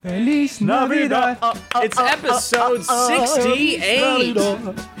Feliz Navidad. It's episode 68.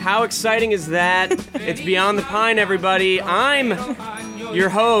 How exciting is that? It's Beyond the Pine, everybody. I'm your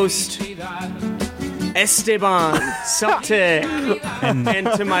host, Esteban Celtic. And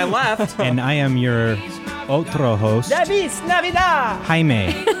to my left... And I am your otro host, Feliz Navidad.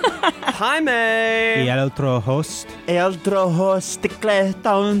 Jaime. Jaime. Y el otro host, El otro host,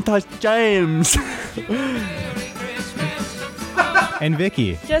 Clayton James. and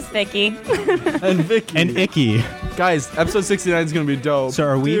Vicky. Just Vicky. And Vicky. And Icky. Guys, episode 69 is going to be dope. So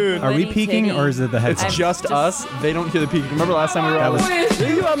are we Winnie peaking Titty. or is it the headphones? It's just us. They don't hear the peak. Remember last time we were all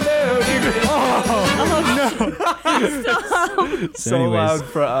so anyways. loud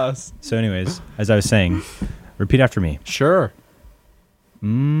for us. So anyways, as I was saying, repeat after me. Sure.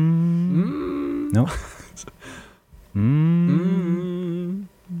 No.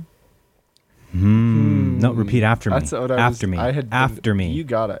 No, repeat after me. That's what after me. After me. You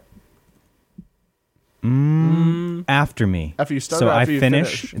got it. After me. After you start So or after I you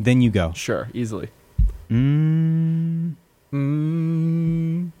finish, finish? then you go. Sure, easily.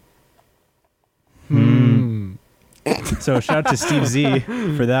 So shout out to Steve Z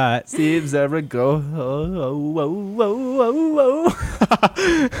for that. Steve's ever go.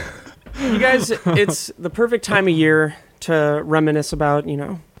 You guys, it's the perfect time of year to reminisce about,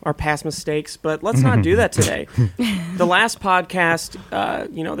 our past mistakes, but let's not do that today. The last podcast,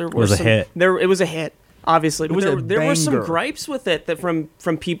 there was a hit. It was a hit, obviously. But was a there were some banger. gripes with it that from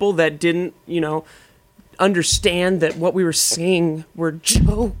people that didn't, understand that what we were saying were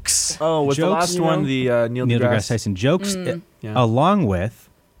jokes. Oh, was the Jokes, last one the Neil Neil deGrasse deGrasse Tyson jokes, Yeah. along with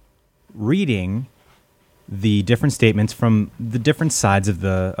reading the different statements from the different sides of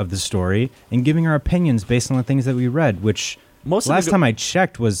the story and giving our opinions based on the things that we read, which Most of the last go- time I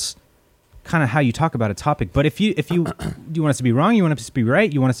checked was kind of how you talk about a topic. But if you do you want us to be wrong, you want us to be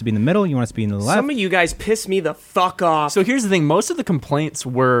right, you want us to be in the middle, you want us to be in the left. Some of you guys piss me the fuck off. So here's the thing. Most of the complaints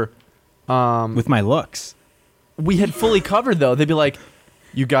were with my looks. we had fully covered, though. They'd be like,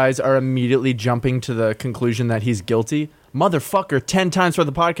 you guys are immediately jumping to the conclusion that he's guilty. Motherfucker, 10 times for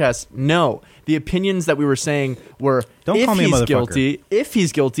the podcast. No. The opinions that we were saying were, Don't if call me a he's motherfucker. if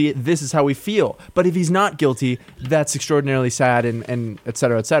he's guilty, this is how we feel. But if he's not guilty, that's extraordinarily sad and et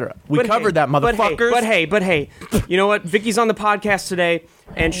cetera, et cetera. We But covered hey, that, motherfuckers. But hey, you know what? Vicky's on the podcast today,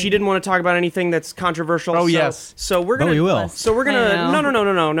 and she didn't want to talk about anything that's controversial. Oh, so, yes. So we're But gonna. we will. So we're gonna.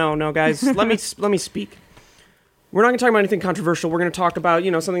 I know. No, guys. let me speak. We're not gonna talk about anything controversial. We're gonna talk about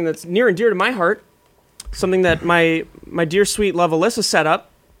something that's near and dear to my heart. Something that my dear sweet love Alyssa set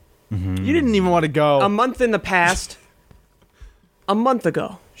up You didn't even want to go. a month in the past. A month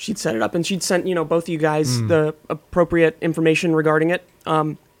ago, she'd set it up, and she'd sent both of you guys the appropriate information regarding it.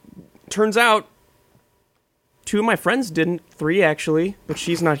 Turns out, 2 of my friends didn't. 3 actually, but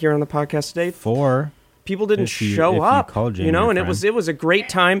she's not here on the podcast today. 4. People didn't If you show up, called Jamie your and friend. it was a great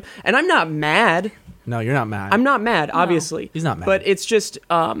time. And I'm not mad. No, you're not mad. I'm not mad, obviously. He's not mad. But it's just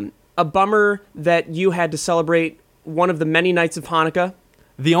a bummer that you had to celebrate one of the many nights of Hanukkah.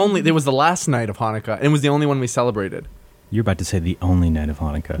 It was the last night of Hanukkah, and it was the only one we celebrated. You're about to say the only night of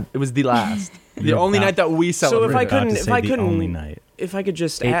Hanukkah. It was the last. the You're only about- night that we So celebrated. if I About to couldn't, say the only couldn't, night. if I could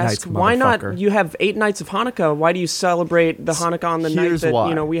just 8 ask, nights, why not? motherfucker. You have 8 nights of Hanukkah. Why do you celebrate the Hanukkah on the night Here's that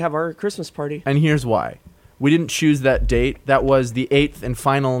why. we have our Christmas party? And here's why. We didn't choose that date. That was the 8th and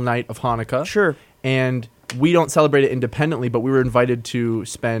final night of Hanukkah. Sure. And we don't celebrate it independently, but we were invited to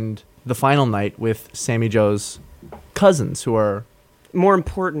spend the final night with Sammy Joe's cousins, who are More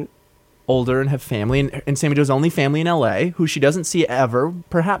important. older and have family. And Sammy Joe's only family in L.A., who she doesn't see ever.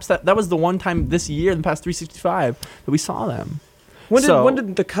 Perhaps that was the one time this year, in the past 365, that we saw them. When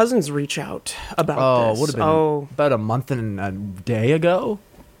did the cousins reach out about this? Would have been about a month and a day ago.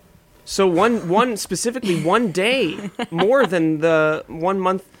 So one specifically one day more than the 1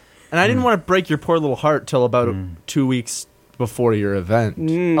 month. And I didn't want to break your poor little heart till about 2 weeks before your event.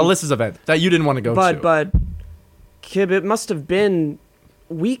 Alyssa's event that you didn't want to go to. But Kib, it must have been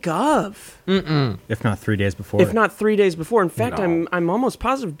week of, If not 3 days before. if not 3 days before. In fact, No. I'm almost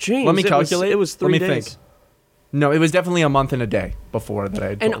positive, James. Let me calculate. It was 3 Let me days. think. No, it was definitely a month and a day before that I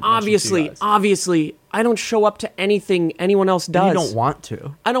had And told- mentioned to you guys. obviously, I don't show up to anything anyone else does. You don't want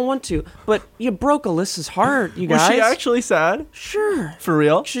to. I don't want to. But you broke Alyssa's heart, you Was guys. she actually sad? Sure. For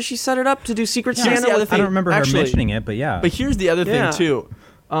real? She set it up to do Secret Here's Santa the other with I thing. don't remember Actually- her mentioning it, but yeah. But here's the other Yeah. thing too.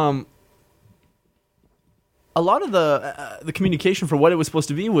 A lot of the communication for what it was supposed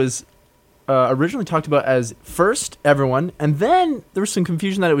to be was originally talked about as first everyone, and then there was some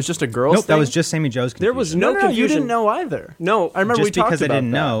confusion that it was just a girls Nope, thing. that was just Sammy Joe's confusion. There was no you confusion. didn't know either. No. I remember just we talked because I about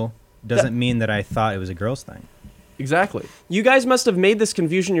didn't that. know doesn't mean that I thought it was a girl's thing. Exactly. You guys must have made this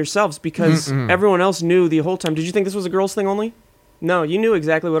confusion yourselves because everyone else knew the whole time. Did you think this was a girls' thing only? No, you knew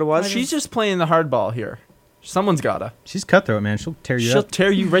exactly what it was. She's just playing the hardball here. Someone's gotta. She's cutthroat, man. She'll tear you She'll up.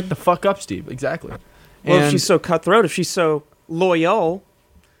 tear you right the fuck up, Steve. Exactly. Well, if And- she's so cutthroat, if she's so loyal,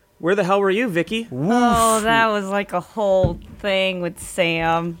 where the hell were you, Vicky? Oh, that was like a whole thing with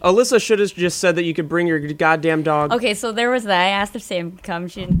Sam. Alyssa should have just said that you could bring your goddamn dog. Okay, so there was that. I asked if Sam could come.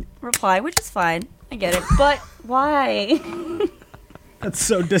 She didn't reply, which is fine. I get it. But why? That's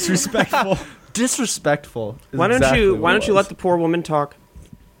so disrespectful. disrespectful. is Why don't exactly you what Why it don't you was. let the poor woman talk?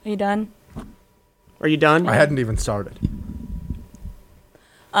 Are you done? Are you done? I hadn't even started.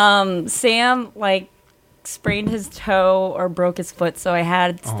 Sam, like, sprained his toe or broke his foot, so I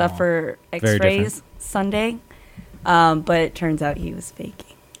had stuff for Very x-rays Sunday. But it turns out he was faking.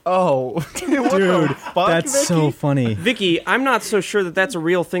 Oh, what the Dude, fuck, that's Vicky? so funny. Vicky, I'm not so sure that that's a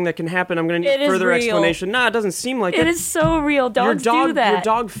real thing that can happen. I'm going to It need is further real. explanation. Nah, it doesn't seem like It is so real. Dogs do that. Your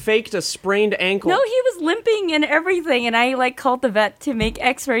dog faked a sprained ankle. No, he was limping and everything, and I like called the vet to make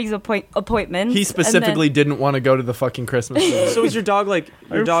X-rays appointments. He and specifically didn't want to go to the fucking Christmas movie. So is your dog like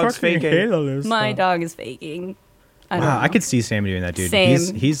your dog's faking? then my dog is faking. I don't Wow, know. I could see Sam doing that, dude.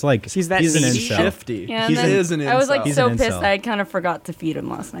 Same. He's like He's that he's an needy. incel. Shifty. Yeah, He and then is an incel. I was like He's so an pissed incel. I kind of forgot to feed him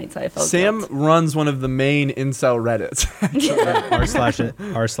last night, so I felt Sam guilt. runs one of the main incel Reddits. r/r/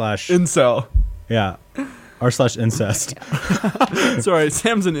 Incel. yeah, r/incest. Sorry,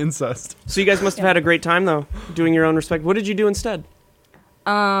 Sam's an incest. So you guys must have had a great time though, doing your own respect. What did you do instead?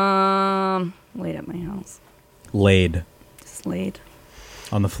 Laid at my house. Laid Just laid.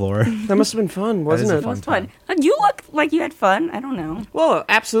 on the floor. That must have been fun, wasn't is a it? It fun was fun. You look like you had fun. I don't know. Well,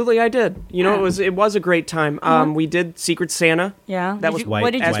 absolutely, I did. You know, Yeah. it was a great time. We did Secret Santa, Yeah. That Did was you, White,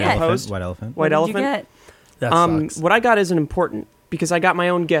 what did you as white get? elephant. proposed. White elephant. White What Elephant. did you get? That sucks. What I got isn't important because I got my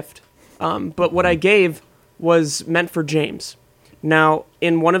own gift. But what I gave was meant for James. Now,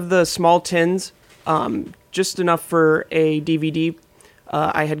 in one of the small tins, just enough for a DVD,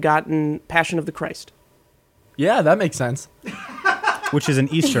 I had gotten Passion of the Christ. Yeah, that makes sense. Which is an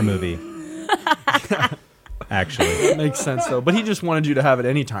Easter movie. Actually, That makes sense, though. But he just wanted you to have it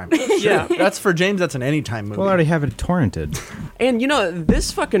anytime. Yeah. That's for James, that's an anytime movie. we'll already have it torrented. And you know,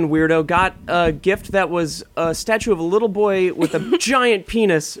 this fucking weirdo got a gift that was a statue of a little boy with a giant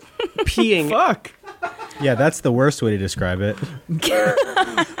penis peeing. Fuck. Yeah, that's the worst way to describe it.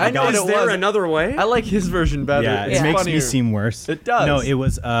 I know what Is it there was. another way? I like his version better. Yeah, It's it makes funnier. me seem worse. It does. No, it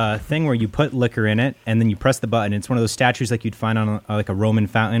was a thing where you put liquor in it, and then you press the button. It's one of those statues like you'd find on like a Roman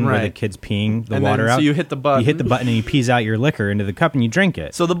fountain where the Right. kid's peeing the And water then, out. so you hit the button. You hit the button and you pees out your liquor into the cup and you drink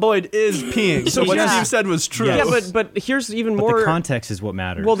it. So the boy is peeing. So what yeah. you said was true. Yes. Yeah, but here's even But more. the context is what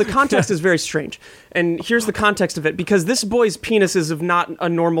matters. Well, the context is very strange, and here's the context of it because this boy's penis is of not a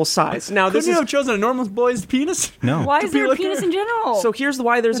normal size. Now Couldn't this you is have chosen a normal boy's penis? no. Why is be there a like penis a- in general? so here's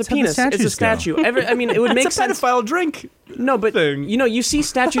why there's That's a how the penis. It's a statues go. statue. I mean, it would make It's a sense. pedophile drink. No, but thing. you know, you see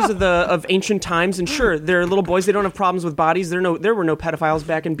statues of ancient times, and sure, they're little boys. They don't have problems with bodies. There were no pedophiles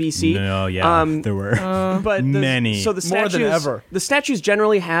back in BC. No, yeah, there were. But the, Many. So the More statues, than ever. The statues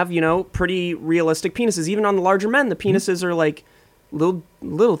generally have pretty realistic penises. Even on the larger men, the penises are like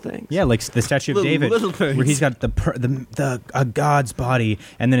little things. Yeah, like the statue of Little- David, little things. where he's got a god's body,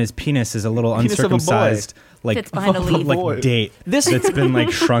 and then his penis is a little Penis of a boy. uncircumcised, like Fits behind a leaf. like Boy. date This- that's been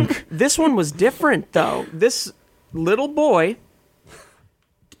like shrunk. This one was different though. This little boy.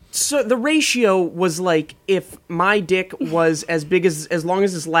 So the ratio was like if my dick was as big as long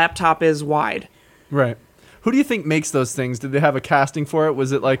as this laptop is wide. Right. Who do you think makes those things? Did they have a casting for it?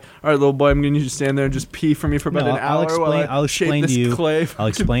 Was it like, all right, little boy, I'm going to need you to stand there and just pee for me for about No, an hour while I I'll shape explain this to you. clay? I'll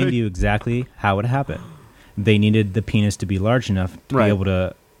explain to you exactly how it happened. They needed the penis to be large enough to Right. be able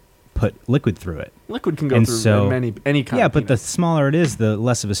to put liquid through it. Liquid can go And through so- any kind Yeah, of but the penis. smaller it is, the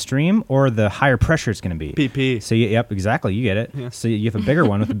less of a stream or the higher pressure it's going to be. PP. So yep, exactly, you get it. Yeah. So you have a bigger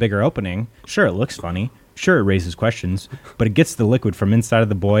one with a bigger opening. Sure, it looks funny. Sure, it raises questions, but it gets the liquid from inside of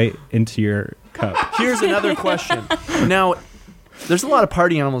the boy into your cup. Here's another question. Now, there's a lot of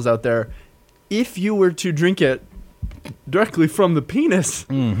party animals out there. If you were to drink it directly from the penis,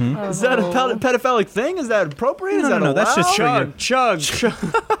 is that a pedophilic thing? Is that appropriate? Is No, that no, that's just allowed? Chug.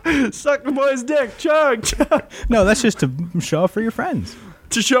 Suck the boy's dick. Chug. No, that's just to show off for your friends.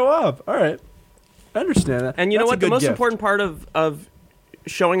 To show up. All right. I understand that. And you know That's a what? The good most gift. important part of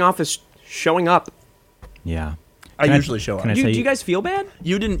showing off is showing up. Yeah. I Can usually show up. can I Do tell you guys feel bad?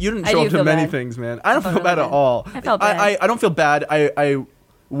 You didn't I show do up to feel many bad. things, man. I don't feel feel bad at bad. all. I felt bad. I don't feel bad. I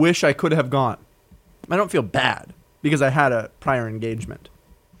wish I could have gone. I don't feel bad because I had a prior engagement.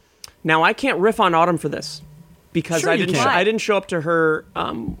 Now I can't riff on Autumn for this because Sure I you didn't. can. I didn't show up to her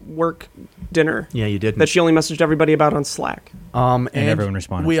work dinner Yeah, you didn't. that she only messaged everybody about on Slack. and everyone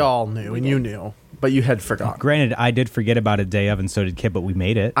responded We to it. all knew, and you knew, but you had forgotten. Granted, I did forget about it day of, and so did Kip, but we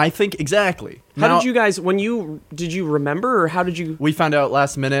made it. I think exactly. How Now, did you guys? Did you remember, or how did you? We found out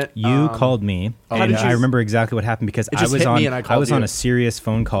last minute. You called me, How and did you- I remember exactly what happened because It I just was hit on me and I called was on you. a serious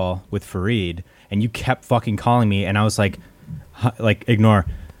phone call with Fareed, and you kept fucking calling me, and I was like ignore,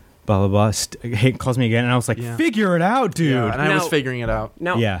 blah blah blah. He calls me again, and I was like, Yeah. figure it out, dude. Yeah, and I was Now- figuring it out.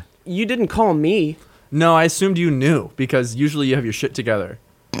 Now, Yeah. you didn't call me. No, I assumed you knew because usually you have your shit together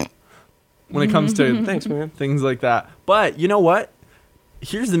when it comes to Thanks, man. things like that. But you know what?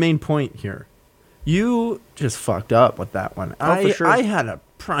 Here's the main point here. You just fucked up with that one. Oh, for sure. I had a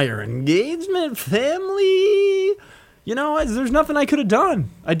prior engagement, family. You know, there's nothing I could have done.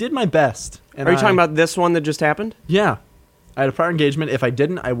 I did my best. And Are you talking about this one that just happened? Yeah. I had a prior engagement. If I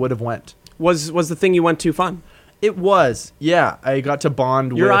didn't, I would have went. Was the thing you went to fun? It was. Yeah. I got to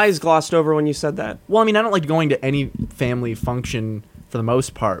bond Your with... eyes glossed over when you said that. Well, I mean, I don't like going to any family function for the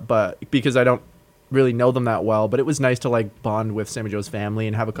most part, but because I don't really know them that well. But it was nice to like bond with Sammy Joe's family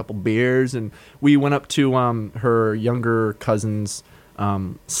and have a couple beers. And we went up to her younger cousin's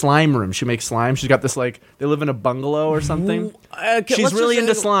slime room. She makes slime. She's got this like they live in a bungalow or something. She's really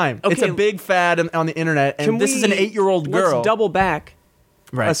into slime. It's a Okay. big fad on the internet. And this is an 8-year-old girl. Let's double back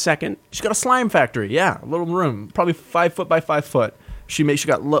Right. a second. She's got a slime factory. Yeah, a little room, probably 5 foot by 5 foot. She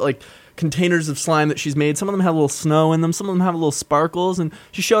got like containers of slime that she's made. Some of them have a little snow in them. Some of them have little sparkles. And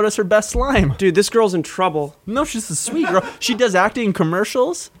she showed us her best slime. Dude, this girl's in trouble. No, she's a sweet girl. She does acting in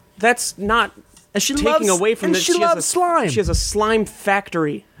commercials, That's not and she taking loves, away from and that. she has loves a slime. She has a slime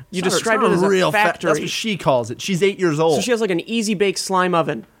factory. You It's not- described it's it not as a real factory. That's what she calls it. She's 8 years old. So she has like an easy bake slime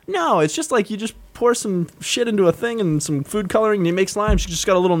oven. No, it's just like you just pour some shit into a thing and some food coloring and you make slime. She just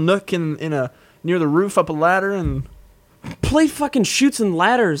got a little nook in a near the roof up a ladder and Play fucking shoots and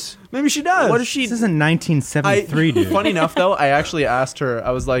ladders. maybe she does. What does she? This is in 1973, dude. Funny enough, though, I actually asked her. I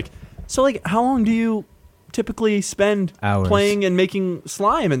was like, "So, like, how long do you typically spend Hours. playing and making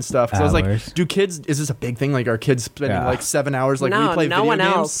slime and stuff?" Because I was Hours. like, "Do kids? Is this a big thing? Like, are kids spending Yeah. like 7 hours? Like, No, we play no video one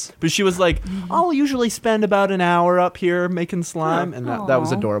games?" else. But she was like, "I'll usually spend about an hour up here making slime," and that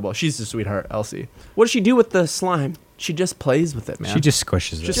was Aw. adorable. She's a sweetheart, Elsie. What does she do with the slime? She just plays with it, man. She just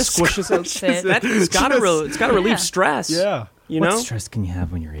squishes it. Just squishes it. squishes it. It's gotta relieve Yeah. stress. yeah. You what know. stress can you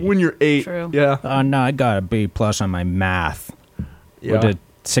have when you're 8? When you're 8, True. yeah, Oh no, I got a B plus on my math. yeah. We did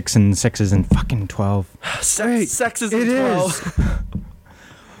 6 and 6s and fucking 12. Sex is It in is. 12.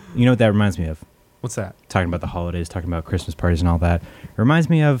 You know what that reminds me of? What's that? Talking about the holidays, talking about Christmas parties and all that. It reminds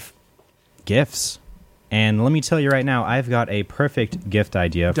me of gifts. And let me tell you right now, I've got a perfect gift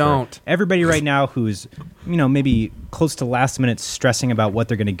idea Don't. for everybody right now who's, maybe close to last minute stressing about what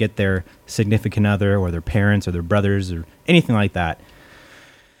they're going to get their significant other or their parents or their brothers or anything like that.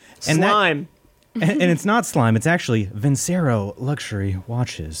 And that- Slime. and it's not slime, it's actually Vincero luxury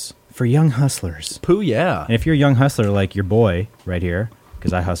watches for young hustlers. Pooh, yeah. And if you're a young hustler like your boy right here,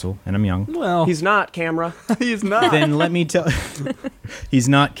 because I hustle and I'm young, Well, He's not camera. he's not. then let me tell he's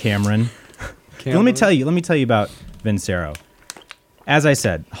not Cameron. Let me tell you about Vincero. As I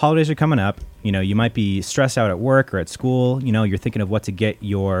said, holidays are coming up. You might be stressed out at work or at school. You're thinking of what to get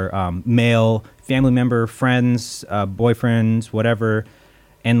your male family member, friends, boyfriends, whatever.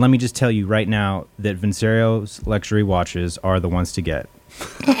 And let me just tell you right now that Vincero's luxury watches are the ones to get.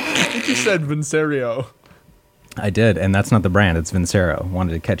 You said Vincerio. I did, and that's not the brand. It's Vincero.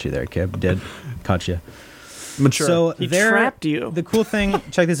 Wanted to catch you there, kid. Did. Caught you. Mature. So He they're- trapped you. The cool thing,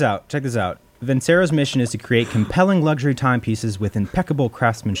 check this out. Vincero's mission is to create compelling luxury timepieces with impeccable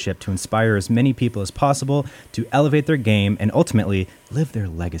craftsmanship to inspire as many people as possible to elevate their game and ultimately live their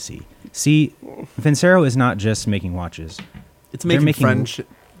legacy. See, Vincero is not just making watches. it's they're making, making friendship.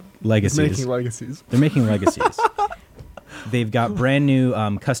 It's Legacies. making legacies. They're making legacies. They've got brand new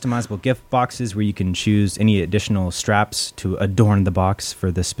customizable gift boxes where you can choose any additional straps to adorn the box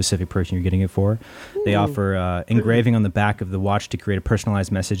for the specific person you're getting it for. They offer engraving on the back of the watch to create a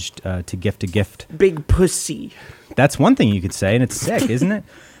personalized message to gift. Big pussy. That's one thing you could say, and it's sick, isn't it?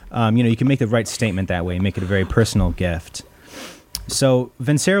 You can make the right statement that way, make it a very personal gift. So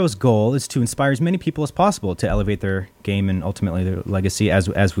Vincero's goal is to inspire as many people as possible to elevate their game and ultimately their legacy,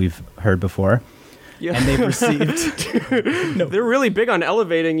 as we've heard before. Yeah. And they've received They're really big on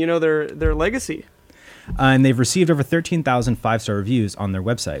elevating, their legacy. and they've received over 13,000 5-star reviews on their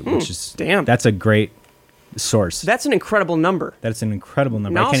website, which is damn. That's a great source. That's an incredible number. That's an incredible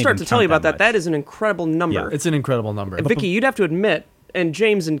number. Now I I'll can't start even to tell you count about that. That much. is an incredible number. Yeah. It's an incredible number. Vicky, you'd have to admit, and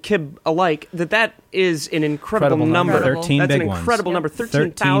James and Kib alike, that is an incredible Incredible number. number. 13 That's big an ones. incredible Yep. number. 13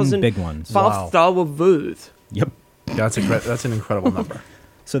 13,000 big ones. Wow. Wow. Yep. That's an incredible number.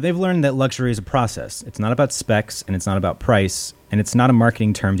 So they've learned that luxury is a process. It's not about specs, and it's not about price, and it's not a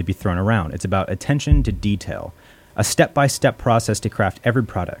marketing term to be thrown around. It's about attention to detail, a step-by-step process to craft every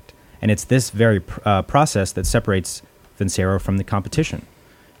product. And it's this very process that separates Vincero from the competition.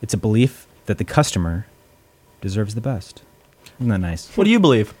 It's a belief that the customer deserves the best. Isn't that nice? What do you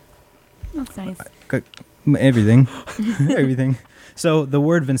believe? That's nice. Everything. Everything. So the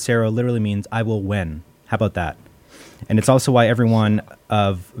word Vincero literally means I will win. How about that? And it's also why every one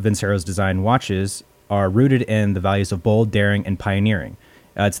of Vincero's design watches are rooted in the values of bold, daring, and pioneering.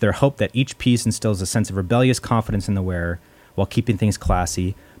 It's their hope that each piece instills a sense of rebellious confidence in the wearer while keeping things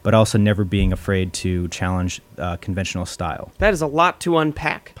classy, but also never being afraid to challenge conventional style. That is a lot to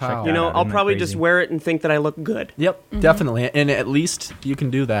unpack. Wow. You know, Isn't I'll that probably crazy? just wear it and think that I look good. Yep, definitely. And at least you can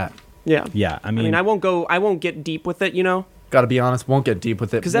do that. Yeah. Yeah, I I mean, mean, I won't get deep with it, you know? Got to be honest, won't get deep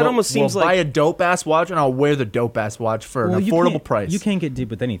with it. 'Cause that almost seems we'll like- buy a dope-ass watch, and I'll wear the dope-ass watch for an you affordable can't- price. You can't get deep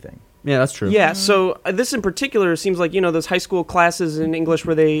with anything. Yeah, that's true. Yeah, so this in particular seems like, you know, those high school classes in English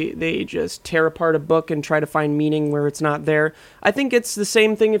where they just tear apart a book and try to find meaning where it's not there. I think it's the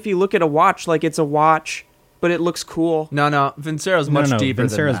same thing if you look at a watch, like it's a watch, but it looks cool. No, Vincero's much deeper than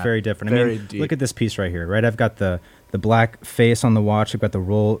Vincero's that. very different. Very I mean, deep. look at this piece right here, right? I've got the black face on the watch. I've got the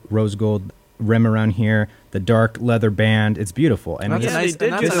rose gold rim around here, the dark leather band. It's beautiful. And That's it's- a nice- they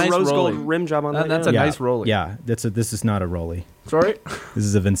did and get that's a a nice rose gold rolling. rim job on that. That's yeah. a nice rollie. Yeah, this is not a rollie. Sorry? This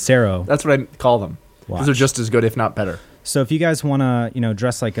is a Vincero. That's what I call them. Watch. Those are just as good, if not better. So if you guys want to,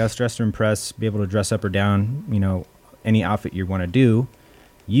 dress like us, dress to impress, be able to dress up or down, any outfit you want to do,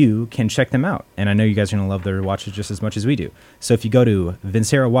 you can check them out. And I know you guys are going to love their watches just as much as we do. So if you go to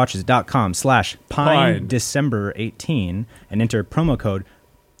vincerowatches.com/Pine December 18 and enter promo code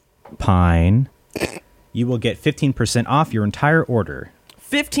PINE, you will get 15% off your entire order.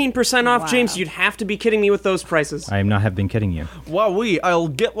 15% off, Wow. James. You'd have to be kidding me with those prices. I am not have been kidding you. I'll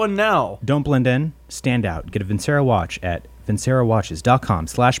get one now. Don't blend in, stand out. Get a Vincero watch at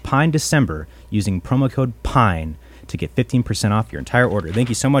vincerowatches.com/Pine December using promo code PINE to get 15% off your entire order. Thank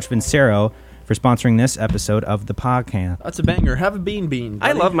you so much, Vincero, for sponsoring this episode of the podcast. That's a banger. Have a bean. I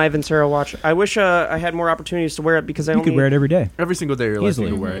buddy. love my Vincero watch. I wish I had more opportunities to wear it because I You only could wear it every day. Every single day of your life Easily.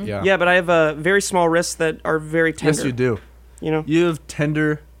 you can wear it, yeah. Yeah, but I have very small wrists that are very tender. Yes, you do. You know, You have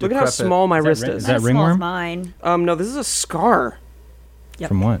tender, look at how decrepit- small my Is that wrist ri- is. is that Not as small as ringworm? mine. No, this is a scar. Yep.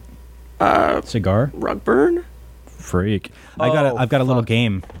 From what? Cigar? Rug burn. Freak. Oh, I've got a little fuck.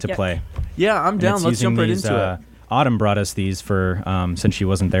 game to Yep. play. Yeah, I'm And down. it's Let's using jump right these, into it. Autumn brought us these for, since she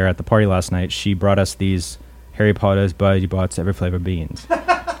wasn't there at the party last night, she brought us these Harry Potter's Buddy Bots Every Flavor Beans.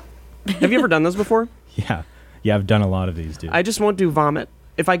 Have you ever done those before? Yeah. Yeah, I've done a lot of these, dude. I just won't do vomit.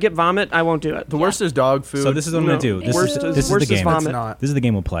 If I get vomit, I won't do it. The worst is dog food. So this is what I'm going to do. This Worst is is- this is worst the is game. vomit. It's not. This is the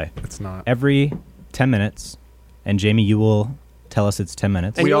game we'll play. It's not. Every 10 minutes, and Jamie, you will tell us it's 10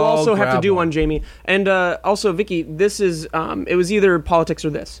 minutes. And We you'll all also have to grab do one. one, Jamie. And also, Vicky, this is it was either politics or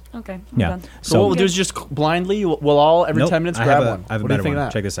this. Okay. I'm Yeah. done. So what we'll do is just blindly, we'll all, every Nope, 10 minutes, I grab have one. I have a What do you better think one. of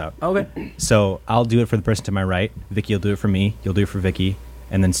that? Check this out. Okay. So I'll do it for the person to my right. Vicky will do it for me. You'll do it for Vicky.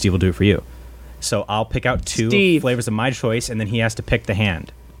 And then Steve will do it for you. So I'll pick out two Steve. flavors of my choice, and then he has to pick the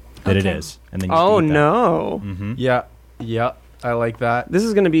hand that it Okay. is. And then you just Oh eat that. no. Yeah. Yeah. I like that. This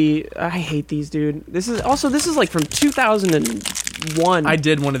is gonna be. I hate these, dude. This is like from 2001. I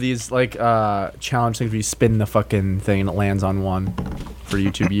did one of these challenge things where you spin the fucking thing and it lands on one for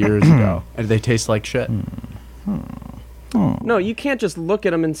YouTube years ago, and they taste like shit. No, you can't just look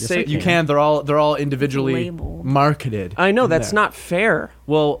at them and say. I You can. They're all individually Label. marketed. I know in that's there. not fair.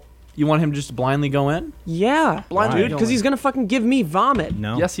 Well, you want him just to blindly go in? Yeah, Why? dude, because he's gonna fucking give me vomit.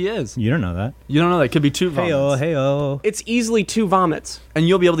 No. Yes, he is. You don't know that. You don't know that. It could be two Hey-oh, vomits. hey-oh. It's easily 2 vomits. And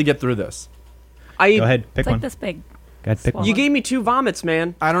you'll be able to get through this. Go ahead, pick It's one. like this big. Go ahead, pick one. You gave me 2 vomits,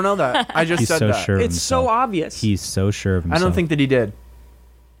 man. I don't know that. I just He's said so that. sure of It's so himself. obvious. He's so sure of I himself. don't think that he did.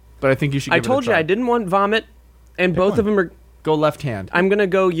 But I think you should I give it a told you try. I didn't want vomit, and Pick both one. of them are. Go left hand. I'm gonna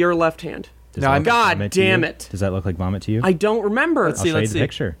go your left hand. Does No, that I'm- look like God vomit to you? damn it. Does that look like vomit to you? I don't remember. Let's I'll see, show you let's the see.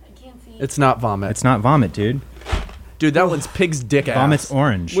 picture. It's not vomit. It's not vomit, dude. Dude, that one's pig's dick ass. Vomit's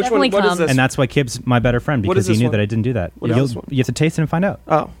orange. Which one? Definitely What is cum. this? And that's why Kib's my better friend, What because is he this knew one? that I didn't do that. What is this one? You have to taste it and find out.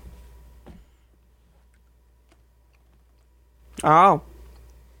 Oh. Oh.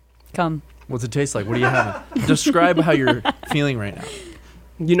 Come. What's it taste like? What are you having? Describe how you're feeling right now.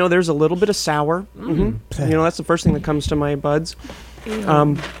 You know, there's a little bit of sour. You know, that's the first thing that comes to my buds.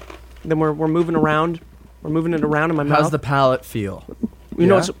 Then we're moving around. We're moving it around in my How's mouth. the palate feel? You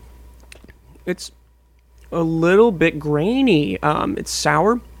know, Yeah? it's a little bit grainy. It's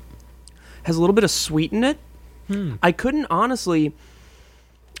sour. Has a little bit of sweet in it. I couldn't honestly.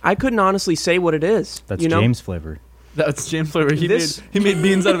 I couldn't honestly say what it is. That's you know? James flavored. That's James flavor. He This- made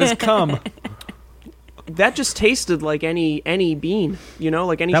beans out of his cum. That just tasted like any bean,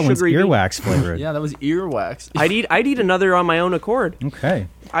 like any That one's sugary bean. earwax flavored. Yeah, that was earwax. I'd eat another on my own accord. Okay.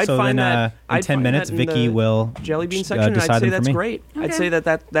 I'd so find then, that- in I'd 10 find minutes, that in Vicky the will Jelly bean section, and I'd decide say them for that's me. great. I'd Okay. say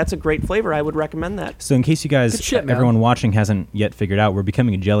that's a great flavor. I would recommend that. So in case you guys, Good shit, man. everyone watching hasn't yet figured out, we're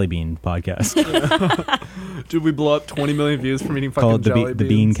becoming a jelly bean podcast. Dude, we blow up 20 million views from eating fucking Called the jelly the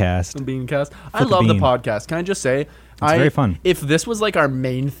beans. Beancast. The Beancast. I Flip a love the bean. podcast. Can I just say, It's very fun. If this was like our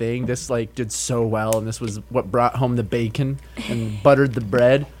main thing, this like did so well, and this was what brought home the bacon and buttered the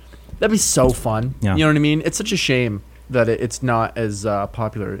bread, that'd be so fun. Yeah. You know what I mean? It's such a shame that it's not as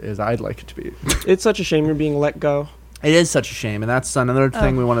popular as I'd like it to be. It's such a shame you're being let go. It is such a shame, and that's another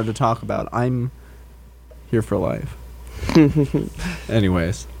thing we wanted to talk about. I'm here for life.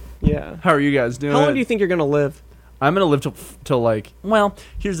 Anyways, Yeah. how are you guys doing? How long do you think you're gonna live? I'm gonna live till like. Well,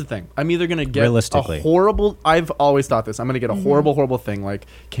 here's the thing. I'm either gonna get Realistically. a horrible. I've always thought this. I'm gonna get a Mm-hmm. horrible thing like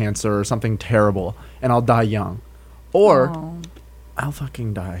cancer or something terrible, and I'll die young, or Oh. I'll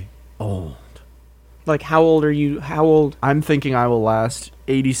fucking die old. Like, how old are you? How old? I'm thinking I will last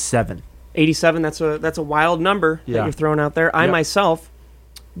 87. 87. That's a wild number that Yeah. you're throwing out there. I Yep. myself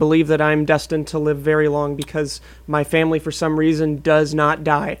believe that I'm destined to live very long because my family, for some reason, does not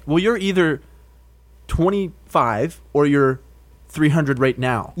die. Well, you're either 25 or you're 300 right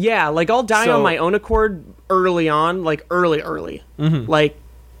now. Yeah, like I'll die So- on my own accord early on, like early, like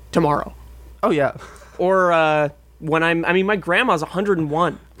tomorrow, Oh yeah, or when I mean, my grandma's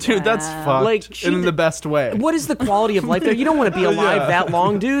 101. dude, that's Wow. fucked. Like, she in did- the best way. What is the quality of life there? You don't want to be alive Yeah. that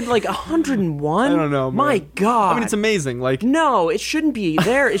long, dude. Like 101. I don't know, man. My God. I mean, it's amazing. Like, No, it shouldn't be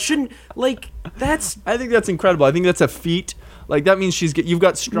there. It shouldn't. Like that's I think that's incredible. I think that's a feat. Like that means you've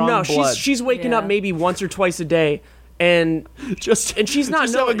got strong no. blood. She's waking up Yeah. maybe once or twice a day, and and she's not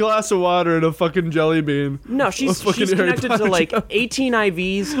just have a knowing- glass of water and a fucking jelly bean. no, she's fucking Harry connected to Potter like joke. 18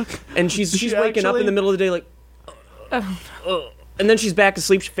 IVs, and she's she waking up actually? in the middle of the day like. And then she's back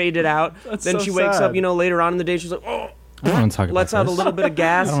asleep. She faded out. That's then so she wakes sad. up, later on in the day. She's like, oh, I don't want to talk about lets out a this. little bit of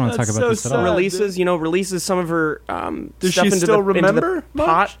gas. I don't want to talk That's about so this at all. sad. Releases some of her Does stuff she into still the remember into the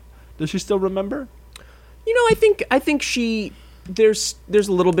pot. much? Does she still remember? I think she there's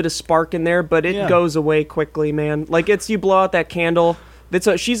a little bit of spark in there, but it Yeah. goes away quickly, man. Like you blow out that candle.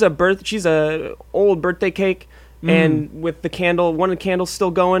 She's a old birthday cake, and with the candle, one of the candles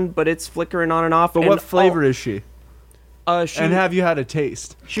still going, but it's flickering on and off. But and what flavor is she? She And have you had a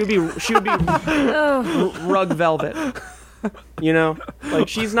taste? she would be rug velvet. Like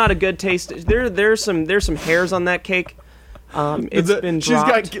she's not a good taste. There's some hairs on that cake. Been She's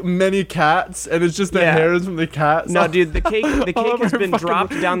dropped. got many cats, and it's just the Yeah. hairs from the cats. No, dude, the cake over has her been fucking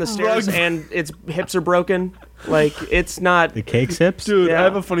dropped down the stairs, rug. and its hips are broken. Like it's not. The cake sips? Dude, Yeah. I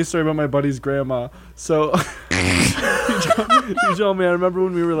have a funny story about my buddy's grandma. So, he told me, I remember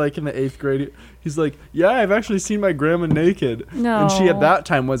when we were like in the 8th grade, he's like, yeah, I've actually seen my grandma naked. No. And she at that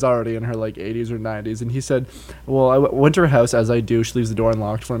time was already in her like 80s or 90s. And he said, well, I went to her house as I do. She leaves the door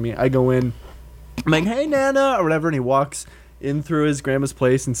unlocked for me. I go in, I'm like, hey, Nana, or whatever. And he walks in through his grandma's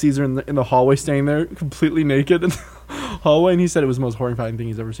place and sees her in the hallway standing there completely naked in the hallway. And he said it was the most horrifying thing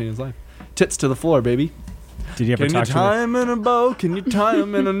he's ever seen in his life. Tits to the floor, baby. Did you ever Can you talk to tie her? him in a bow? Can you tie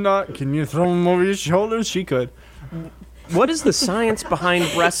him in a knot? Can you throw him over your shoulders? She could. What is the science behind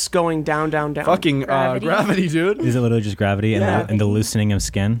breasts going down, down, down? Fucking Gravity. gravity, dude. Is it literally just gravity and, Yeah. and the loosening of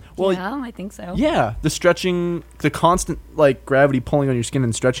skin? Well, yeah, I think so. yeah, the stretching, the constant like gravity pulling on your skin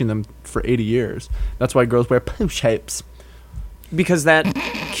and stretching them for 80 years. That's why girls wear poo shapes. Because that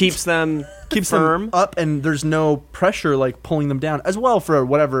keeps them firm. Them up, and there's no pressure like pulling them down as well for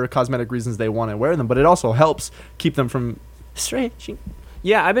whatever cosmetic reasons they want to wear them. But it also helps keep them from stretching.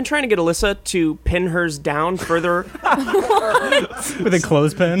 Yeah, I've been trying to get Alyssa to pin hers down further. With a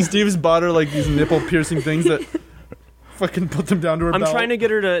clothespin? Steve's bought her like these nipple piercing things that fucking put them down to her I'm belt. trying to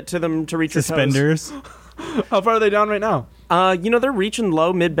get her to reach her toes. Suspenders? How far are they down right now? They're reaching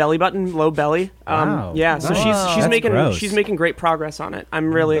low, mid belly button, low belly. Wow. Yeah, so Nice. she's That's gross. she's making great progress on it.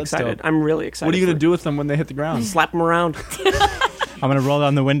 I'm really That's excited. dope. I'm really excited. What are you for gonna do with them when they hit the ground? it. Slap them around. I'm going to roll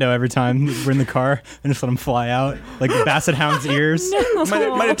down the window every time we're in the car and just let them fly out. Like Basset Hound's ears.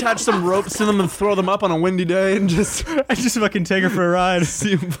 might attach some ropes to them and throw them up on a windy day and just I just fucking take her for a ride.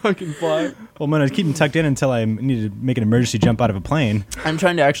 see them fucking fly. Well, I'm going to keep them tucked in until I need to make an emergency jump out of a plane. I'm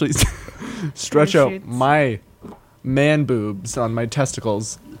trying to actually stretch out Parachutes. my man boobs on my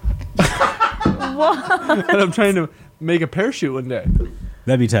testicles. And I'm trying to make a parachute one day.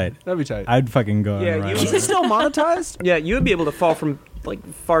 That'd be tight. That'd be tight. I'd fucking go on Yeah, a ride. you- Is it still monetized? Yeah, you would be able to fall from like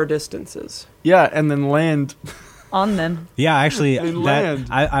far distances. Yeah, and then land on them. Yeah, actually, They that land.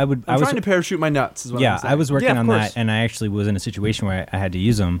 I would. I I'm was trying to parachute my nuts. Is what yeah, I'm saying. I was working Yeah, of on course. that, and I actually was in a situation where I had to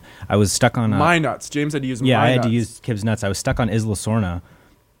use them. I was stuck on my nuts. James had to use yeah, my I had nuts. to use Kib's nuts. I was stuck on Isla Sorna.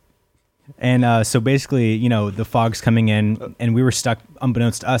 And so basically, the fog's coming in, and we were stuck,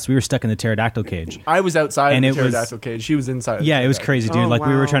 unbeknownst to us, we were stuck in the pterodactyl cage. I was outside And of it the was- pterodactyl cage. She was inside. Yeah, the it was pterodactyl. crazy, dude. Oh, Like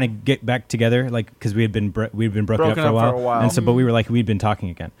we were wow. trying to get back together, like because we'd been broken up for a while, and so but we were like we'd been talking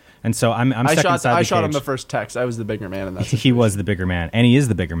again, and so I'm stuck inside the I shot him cage. the first text. I was the bigger man in that. He was the bigger man, and he is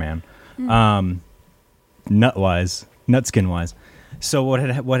the bigger man, nutskin wise. So what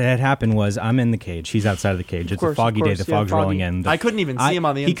had happened was I'm in the cage. He's outside of the cage. It's course, a foggy of day. course, The yeah, fog's foggy. rolling in. I couldn't even see him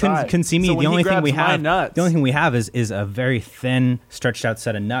on the inside. He couldn't see me. So The when he only thing we grabs my have, nuts- the only thing we have is a very thin, stretched out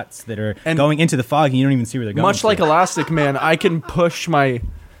set of nuts that are And going into the fog, and you don't even see where they're going. Much to. like Elastic Man, I can push my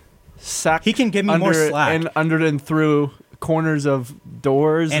sack. He can give me more slack. and under and through corners of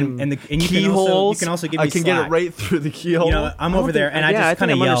doors And and you can also- keyholes. you can also give me I can get slack. it right through the keyhole. I'm I don't over there, think- and I yeah, I just think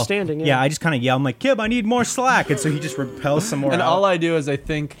kind of I'm yell. understanding, yeah. I just kind of yell. I'm like, Kib, I need more slack, and so he just repels some more. and out. all I do is I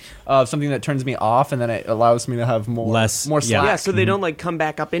think of something that turns me off, and then it allows me to have more Yeah. slack. Yeah, so they don't like come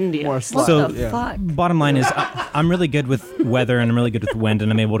back up into you. More What slack. So- the fuck? Bottom line is, I'm really good with weather, and I'm really good with wind,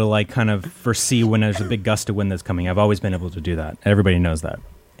 and I'm able to like kind of foresee when there's a big gust of wind that's coming. I've always been able to do that. Everybody knows that.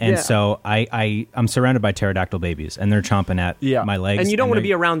 And Yeah. so I'm surrounded by pterodactyl babies, and they're chomping at Yeah. my legs. And you don't want to they're-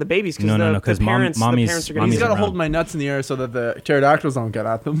 be around the babies because No, the 'cause parents, mommy's- the parents are He's going mommy's to got to around. hold my nuts in the air so that the pterodactyls don't get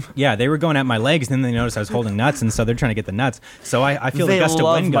at them. Yeah, they were going at my legs, and then they noticed I was holding nuts, and so they're trying to get the nuts. So I feel They the gust of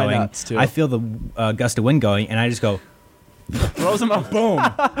love wind my going. nuts, too. I feel the gust of wind going, and I just go, Throws them up. boom,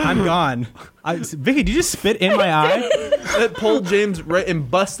 I'm gone. Vicky, did you just spit in my eye? It pulled James right and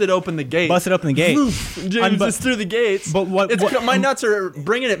busted open the gate. Busted open the gate. James is through the gates. But what- my nuts are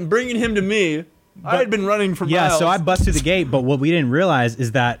bringing him to me. I had been running for Yeah, miles. so I busted the gate, but what we didn't realize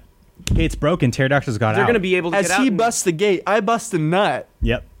is that gate's broken. Pterodactyls got They're out. going to be able to As get out. he and- busts the gate, I bust a nut.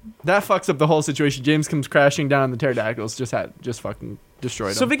 Yep. That fucks up the whole situation. James comes crashing down. The pterodactyls just fucking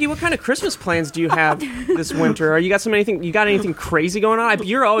destroyed So him. Vicky, what kind of Christmas plans do you have this winter? Are you got anything crazy going on?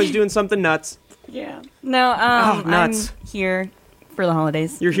 You're always doing something nuts. Yeah. No, Oh, I'm nuts. here for the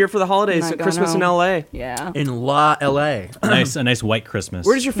holidays. You're here for the holidays, Not at going Christmas in home. LA. Yeah. In LA. A nice white Christmas.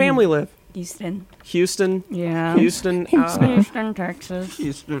 Where does your family live? Houston. Houston. Yeah. Houston. Houston,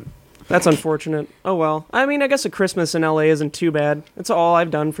 Texas. That's unfortunate. Oh well. I mean, I guess a Christmas in LA isn't too bad. That's all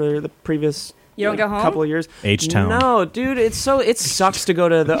I've done for the previous You don't go home? couple of years. H-Town. No, dude, it sucks to go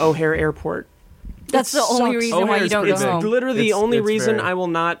to the O'Hare Airport. That's the only sucks. reason why you O'Hare's don't pretty go big. home. Literally the It's- only it's reason very- I will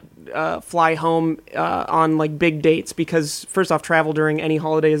not fly home on like big dates, because first off, travel during any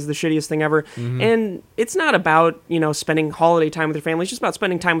holiday is the shittiest thing ever. And it's not about, spending holiday time with your family. It's just about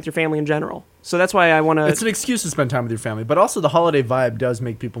spending time with your family in general. So that's why I want to. It's an excuse to spend time with your family, but also the holiday vibe does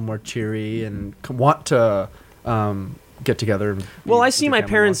make people more cheery and want to get together. And Well, be I with see your my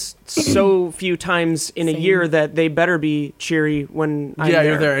family parents so few times in a Same. year that they better be cheery when more. I'm Yeah,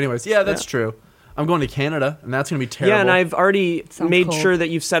 you're there anyways. Yeah, that's Yeah. true. I'm going to Canada, and that's going to be terrible. Yeah, and I've already Sounds made cold. sure that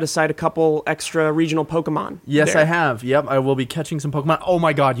you've set aside a couple extra regional Pokemon. Yes, there. I have. Yep, I will be catching some Pokemon. Oh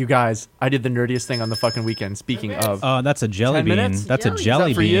my god, you guys! I did the nerdiest thing on the fucking weekend. Speaking of, That's a jelly 10 bean. minutes? That's a Jelly.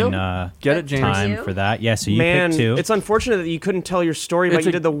 jelly Is that for you? bean get it, James? time you? for that. Yeah, so you Man, picked two. it's unfortunate that you couldn't tell your story, but It's you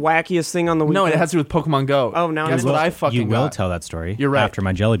a- did the wackiest thing on the weekend. No, it has to do with Pokemon Go. Oh, now guess I what know. I fucking you will got? tell that story. You're right. After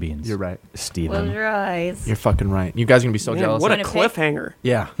my jelly beans. You're right. Close Steven. your eyes. You're fucking right. You guys are gonna be so Man, jealous. what a Wanna pick? cliffhanger.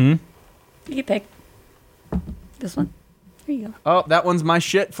 Yeah. You can pick this one. There you go. Oh, that one's my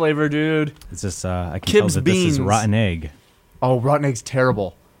shit flavor, dude. It's just I can Kib's tell that this is beans. rotten egg. Oh, rotten egg's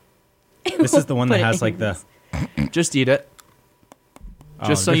terrible. This is the one that Put it has like in the. Just eat it.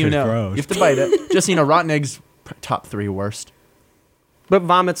 Just so this you is know, gross. you have to bite it. Just so you know, rotten eggs top 3 worst. But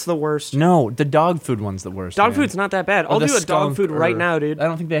vomit's the worst. No, the dog food one's the worst. Dog man. food's not that bad. Or I'll the do a dog skunk food right or- now, dude. I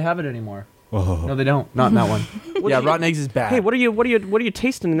don't think they have it anymore. Whoa. No, they don't. Not in that one. yeah, do you- rotten eggs is bad. Hey, what are you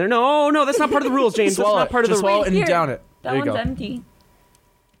tasting in there? No, that's not part of the rules, James. That's swallow not it. part of Just the swallow it and Here. down it. That There you one's go. empty.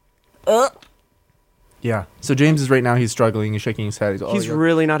 Yeah. So James is right now. He's struggling. He's shaking his head. He's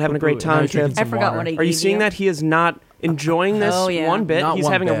really not having a great Now time, he's drinking kid. I some forgot water. what I Are you gave seeing that he is not enjoying this Oh, yeah. one bit? Not He's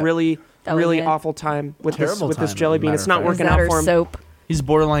one having bit. a really, That was really it. awful time with Terrible this time, jelly as a bean. matter It's of not fact. working that out or for him. soap? He's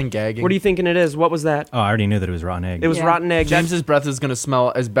borderline gagging. What do you thinking it is? What was that? Oh, I already knew that it was rotten egg. It was Yeah. rotten egg. James's breath is gonna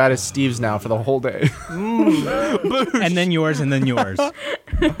smell as bad as Steve's now for the whole day. and then yours, and then yours.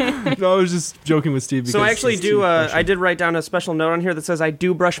 No, I was just joking with Steve. So because I actually his do. toothbrush- I did write down a special note on here that says I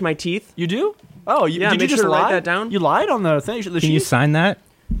do brush my teeth. You do? Oh, Yeah, did you make just sure to lie? write that down. You lied on the thing. The Can you sheet? sign that?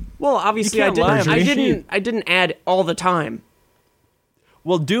 Well, obviously You I can't lie didn't. on I the didn't. sheet. I didn't add all the time.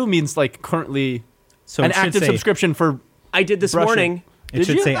 Well, do means like currently So an it should active say, subscription for. I did this Brushing. morning. It Did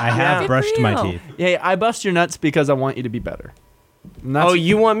should you? say, I have Good brushed for my you. teeth. Hey, I bust your nuts because I want you to be better. And that's- Oh,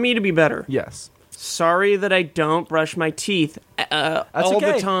 you want me to be better? Yes. Sorry that I don't brush my teeth That's all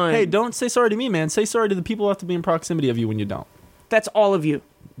okay. the time. Hey, don't say sorry to me, man. Say sorry to the people who have to be in proximity of you when you don't. That's all of you.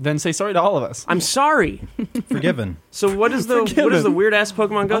 Then say sorry to all of us. I'm sorry. Forgiven. So what is the weird ass Pokemon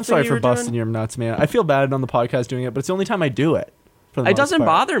Go I'm thing sorry you for were busting doing? your nuts, man. I feel bad on the podcast doing it, but it's the only time I do it. for the It most doesn't part.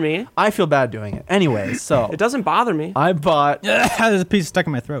 bother me. I feel bad doing it. Anyway, so It doesn't bother me. I bought There's a piece stuck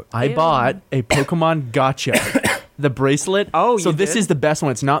in my throat. I Ew. bought a Pokemon Gotcha. The bracelet. Oh, so you this did? is the best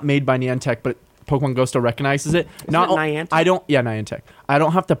one. It's not made by Niantic, but Pokemon Go still recognizes it. it Niantic? I don't. Yeah, Niantic. I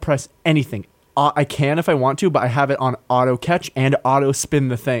don't have to press anything. I can if I want to, but I have it on auto catch and auto spin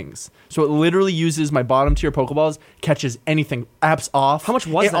the things. So it literally uses my bottom tier Pokeballs, catches anything, apps off. How much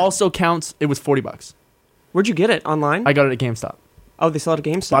was it? that? Also counts. It was $40. Where'd you get it? Online? I got it at GameStop. Oh, they sell it at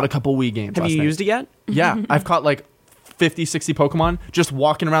GameStop. Bought a couple Wii games. Have last you night. used it yet? Yeah, I've caught like 50, 60 Pokemon just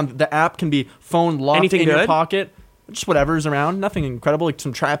walking around. The app can be phone locked Anything in your good? pocket. Just whatever's around. Nothing incredible. Like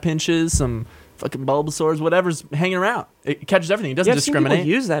some Trapinches, some fucking Bulbasaurs, whatever's hanging around. It catches everything. It doesn't Yeah, I've seen people discriminate.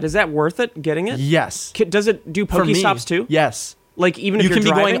 use that. Is that worth it? Getting it? Yes. Does it do For me, Pokestops too? Yes. Like even if You you're can be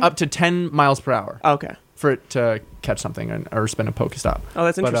driving? going up to 10 miles per hour Okay. for it to catch something or spin a Pokestop. Oh,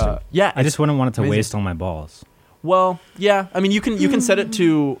 that's But, interesting. yeah. I just wouldn't want it to amazing. waste all my balls. Well, yeah. I mean, you can set it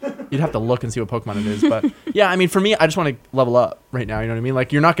to. You'd have to look and see what Pokemon it is, but yeah. I mean, for me, I just want to level up right now. You know what I mean?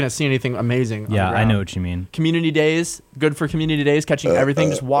 Like, you're not going to see anything amazing. on Yeah, the I ground. know what you mean. Community days, good for community days, catching everything.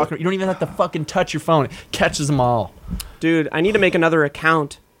 Just walk. You don't even have to fucking touch your phone. It catches them all. Dude, I need to make another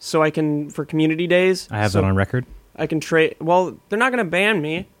account so I can for community days. I have so that on record. I can trade. Well, they're not going to ban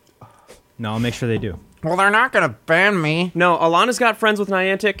me. No, I'll make sure they do. Well, they're not gonna ban me. No, Alana's got friends with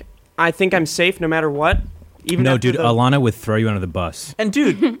Niantic. I think I'm safe no matter what. Even No, after dude, the- Alana would throw you under the bus. And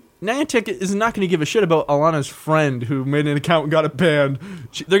dude, Niantic is not going to give a shit about Alana's friend who made an account and got it banned.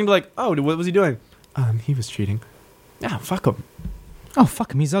 They're going to be like, oh, what was he doing? He was cheating. Yeah, fuck him. Oh,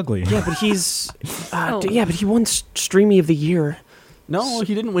 fuck him, he's ugly. Yeah, but he's. Oh. Yeah, but he won Streamy of the Year. No,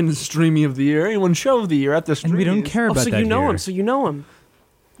 he didn't win Streamy of the Year. He won Show of the Year at the And we don't Streamies. care Oh, about so that you know here. him. So you know him.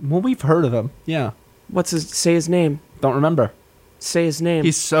 Well, we've heard of him. Yeah. Say his name. Don't remember. Say his name.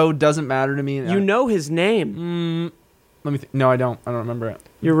 He so doesn't matter to me. You know his name. Let me think. No, I don't. I don't remember it.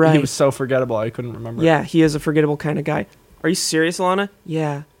 You're right. He was so forgettable. I couldn't remember. Yeah, he is a forgettable kind of guy. Are you serious, Alana?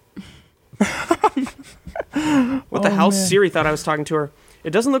 Yeah. What the hell? Siri thought I was talking to her. It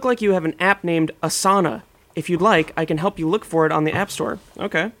doesn't look like you have an app named Asana. If you'd like, I can help you look for it on the App Store.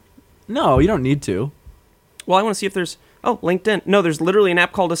 Okay. No, you don't need to. Well, I want to see if there's... Oh, LinkedIn. No, there's literally an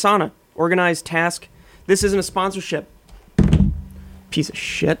app called Asana. Organized task. This isn't a sponsorship. Piece of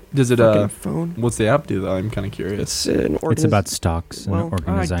shit. Does it? Fucking phone. What's the app do though? I'm kind of curious. It's an It's about stocks and Well, I don't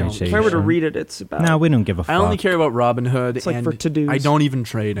organization. If I were to read it, it's about... No, we don't give a fuck. I only care about Robinhood. It's like and for to-dos. I don't even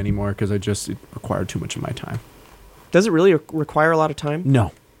trade anymore because it required too much of my time. Does it really require a lot of time?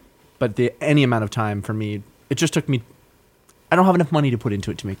 No, but any amount of time for me, it just took me. I don't have enough money to put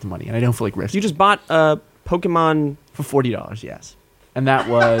into it to make the money, and I don't feel like risking. You just bought a Pokemon... for $40, yes, and that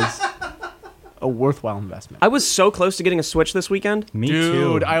was a worthwhile investment. I was so close to getting a Switch this weekend. Me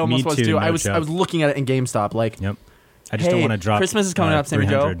Dude, too. I almost Me was too. too. No I was joke. looking at it in GameStop, like, Yep. I just don't Hey, want to drop. Christmas is coming up, Sammy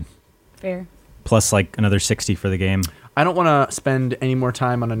Joe. 300 Fair. plus like another 60 for the game. I don't want to spend any more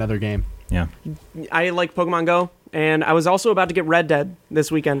time on another game. Yeah. I like Pokemon Go, and I was also about to get Red Dead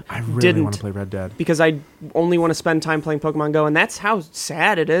this weekend. I really Didn't. want to play Red Dead. Because I only want to spend time playing Pokemon Go, and that's how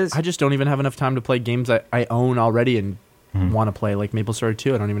sad it is. I just don't even have enough time to play games I own already and want to play, like Maple Story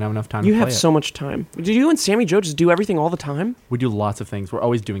 2. I don't even have enough time You to play have it. so much time. Do you and Sammy Joe just do everything all the time? We do lots of things. We're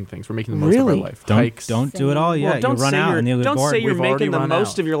always doing things. We're making the most Really? of our life. Don't Hikes. do it all yet. don't you run say out you're, and you'll get don't bored. say you're We've already making the run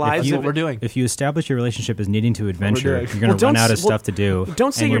most out. of your lives. That's if what we're doing. If you establish your relationship as needing to adventure, doing. you're going Well, to run don't out of s- well, stuff to do.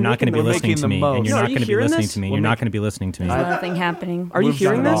 don't say and you're you're not going to be making the- listening to making me. the And you're most. not Are you going to be hearing listening this? to me. We're You're not making- going to be listening to me. There's nothing happening. Are you We've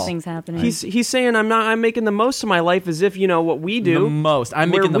hearing done it this? all. Nothing's happening. He's saying I'm making the most of my life as if, what we do. The most.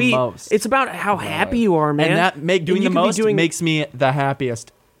 I'm where making the we- most. It's about how happy you are, man. and that doing you the could be most doing- makes me the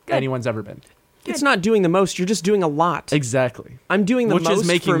happiest Good. anyone's ever been. It's not doing the most. You're just doing a lot. Exactly. I'm doing the Which is most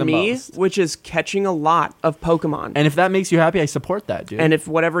making for the me, most. which is catching a lot of Pokemon. And if that makes you happy, I support that, dude. And if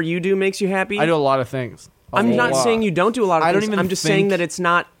whatever you do makes you happy, I do a lot of things. I'm not saying you don't do a lot of I don't things. even I'm just saying think- that it's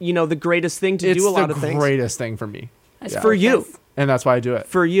not, the greatest thing to It's do a lot the of things. greatest thing for me. I Yeah. support For you. this. And that's why I do it.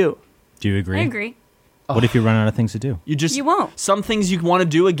 For you. Do you agree? I agree. What if you run out of things to do? You won't. Some things you want to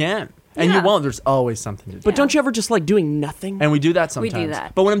do again. And you Yeah. won't. There's always something to do. But don't you ever just like doing nothing? And we do that We sometimes. do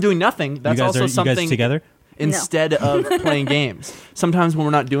that. But when I'm doing nothing, that's you guys also are something you guys together? instead of playing games. Sometimes when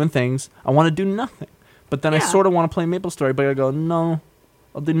we're not doing things, I want to do nothing. But then I Yeah. sort of want to play Maple Story, but I go, no,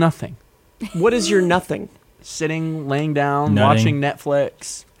 I'll do nothing. What is your nothing? sitting, laying down, Nutting. watching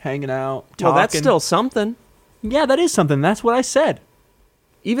Netflix, hanging out, talking. Well, that's still something. Yeah, that is something. That's what I said.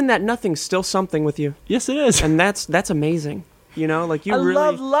 Even that nothing's still something with you, Yes, it is. and that's amazing. You know, like you I really,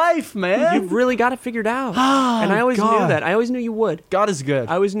 love life, man. you've really got it figured out. And I always knew God. that. I always knew you would. God is good.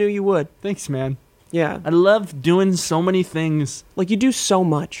 I always knew you would. Thanks, man. Yeah, I love doing so many things, like you do so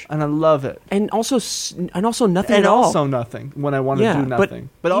much, and I love it. and also nothing And at all. also nothing when I want to do nothing.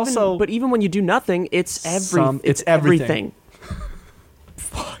 But even when you do nothing, it's It's it's everything.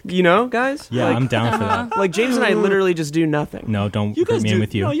 You know, guys. Yeah, Like, I'm down for that. like James and I literally just do nothing. No, don't you group guys me do. in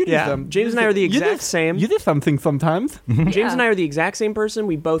with you. No, you do Yeah, them. James and I are the You do- exact same. You do something sometimes. James and I are the exact same person.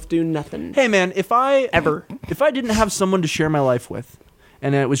 We both do nothing. Hey, man, if I didn't have someone to share my life with,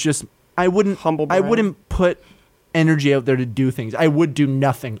 and it was just I wouldn't put energy out there to do things. I would do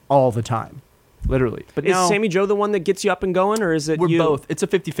nothing all the time, literally. But Is now Sammy Joe the one that gets you up and going, or is it we're you? both. It's a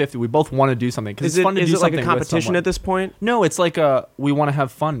 50-50. We both want to do something because Is it's fun to do it like something a competition with someone. at this point? No, it's like we want to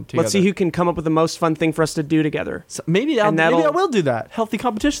have fun together. Let's see who can come up with the most fun thing for us to do together. So maybe I that'll- will do that. Healthy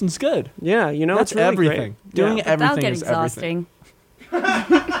competition's good. Yeah, you know, That's it's really everything. Great. Doing Yeah. That'll everything get is everything.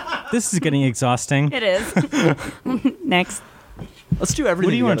 exhausting. This is getting exhausting. It is. Next. Let's do everything.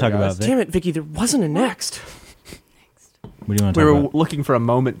 What do you want to talk together, about, guys. Vic? Damn it, Vicky, there wasn't a next. What do you want to We talk were about? looking for a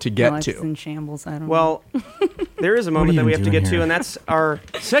moment to get No, it's to. in shambles. I don't know. Well, there is a moment are that you we have to doing get to, here? and that's our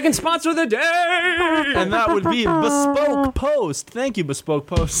second sponsor of the day. And that would be Bespoke Post. Thank you, Bespoke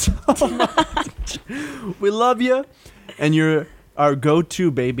Post. So much. We love you, and you're our go-to,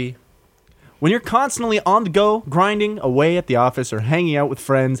 baby. When you're constantly on the go, grinding away at the office or hanging out with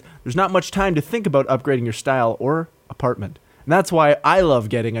friends, there's not much time to think about upgrading your style or apartment. And that's why I love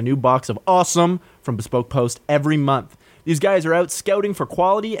getting a new box of awesome from Bespoke Post every month. These guys are out scouting for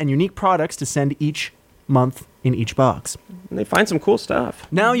quality and unique products to send each month in each box. And they find some cool stuff.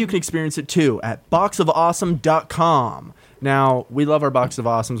 Now you can experience it too at boxofawesome.com. Now, we love our Box of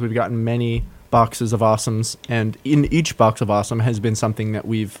Awesomes. We've gotten many boxes of awesomes, and in each box of awesome has been something that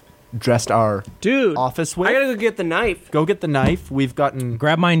we've dressed our Dude, office with. I gotta go get the knife. Go get the knife. We've gotten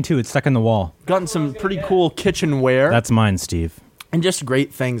Grab mine too. It's stuck in the wall. some pretty cool kitchenware That's mine, Steve. and just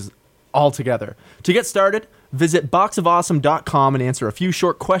great things all together. To get started, visit boxofawesome.com and answer a few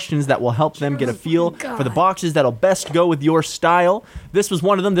short questions that will help them get a feel for the boxes that'll best go with your style. This was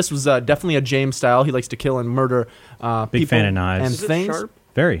one of them. This was definitely a James style. He likes to kill and murder Big people fan of knives. and Is it things. sharp?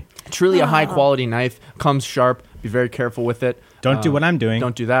 Very. Truly a high quality knife. Comes sharp. Be very careful with it. Don't do what I'm doing.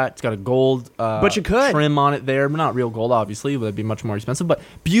 Don't do that. It's got a gold But you could. trim on it there. Not real gold, obviously. That'd be much more expensive, but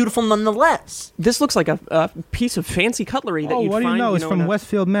beautiful nonetheless. This looks like a piece of fancy cutlery that Oh, you'd what do find. you know? It's in from a-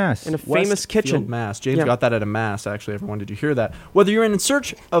 Westfield, Mass. in a famous Westfield, kitchen. Mass. James Yeah. got that at a Mass, actually. Everyone, did you hear that? Whether you're in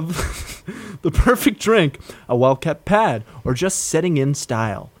search of the perfect drink, a well-kept pad, or just setting in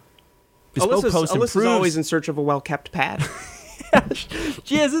style. Bespoke Post Alyssa's improves. always in search of a well-kept pad.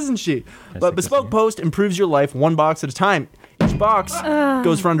 She is, isn't she? Yes, But I Bespoke guess, Post improves your life one box at a time. Each box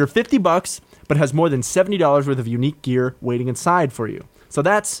goes for under $50, but has more than $70 worth of unique gear waiting inside for you. So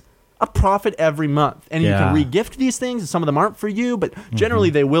that's a profit every month. And you can Yeah. re-gift these things. Some of them aren't for you, but generally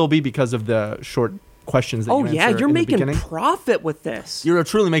they will be because of the short questions that Oh you yeah, answer you're in the making beginning. profit with this. You're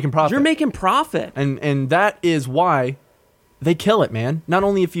truly making profit. You're making profit. and that is why they kill it, man. Not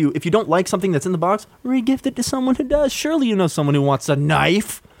only if you don't like something that's in the box, re-gift it to someone who does. Surely you know someone who wants a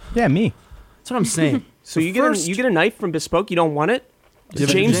knife. Yeah, me. That's what I'm saying. So you get a knife from Bespoke. You don't want it. Give it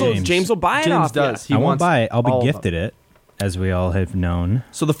to James. James will buy it James off does. ya. He I won't wants buy it. I'll be all of them. gifted it, as we all have known.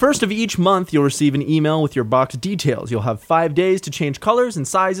 So the first of each month, you'll receive an email with your box details. You'll have 5 days to change colors and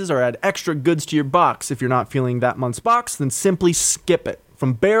sizes or add extra goods to your box. If you're not feeling that month's box, then simply skip it.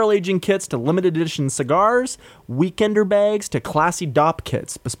 From barrel aging kits to limited edition cigars, weekender bags to classy DOP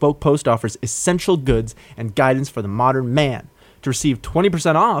kits, Bespoke Post offers essential goods and guidance for the modern man. To receive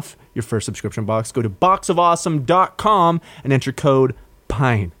 20% off your first subscription box, go to boxofawesome.com and enter code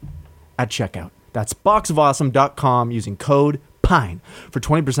PINE at checkout. That's boxofawesome.com using code PINE for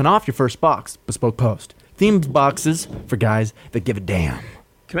 20% off your first box. Bespoke Post. Themed boxes for guys that give a damn.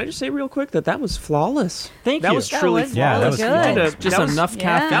 Can I just say real quick that was flawless? Thank that you. was That truly was Yeah, that flawless. was good. You did Just that was- enough Yeah.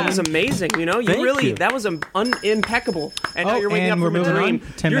 caffeine. That was amazing. You know, you Thank really you. that was impeccable. And now Oh, you're waking up and we're from a moving dream.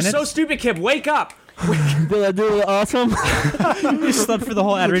 on? 10 You're so minutes? stupid, kid. Wake up. Did I do it awesome? You slept for the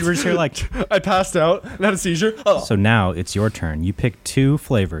whole ad read. We're just here like. I passed out and had a seizure. Oh. So now it's your turn. You pick 2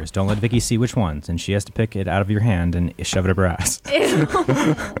 flavors. Don't let Vicky see which ones, and she has to pick it out of your hand and shove it up her ass. It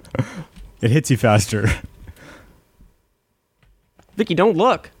hits you faster. Vicky, don't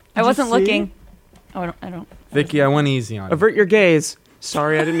look. I wasn't see? looking. Oh, I don't. Vicky, I went easy on you. Avert your gaze.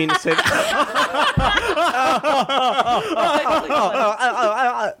 Sorry, I didn't mean to say that.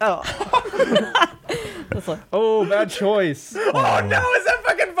 That's Let's look. Oh, bad choice. Oh no, is that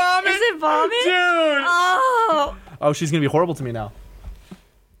fucking vomit? Is it vomit? Dude. Oh, she's gonna be horrible to me now.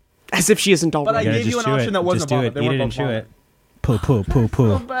 As if she isn't But I already. gotta gave you just an chew option it. that wasn't Just do vomit. it. They Eat weren't it and both chew vomit. it. Poo, poo, poo,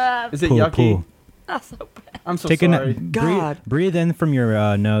 poo. So bad. Is it Poo, yucky? poo. That's so bad. I'm so Take sorry. God. breathe in from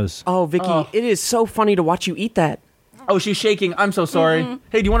your nose. Oh, Vicky, Oh. it is so funny to watch you eat that. Oh, she's shaking. I'm so sorry.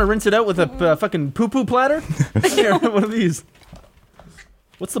 Hey, do you want to rinse it out with a fucking poo-poo platter? Here, one of these.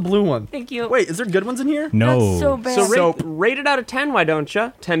 What's the blue one? Thank you. Wait, is there good ones in here? No. That's so bad. So rate it out of 10, why don't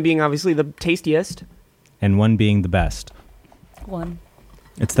you? 10 being obviously the tastiest. And 1 being the best. 1.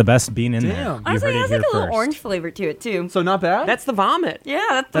 It's the best bean in there. Damn. You Honestly, heard it it has here like a little first. orange flavor to it too. So not bad? That's the vomit.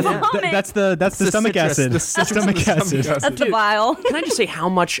 Yeah, that's the vomit. That's the stomach citrus. acid. The citrus stomach and the acid. stomach That's the Dude. bile. Can I just say how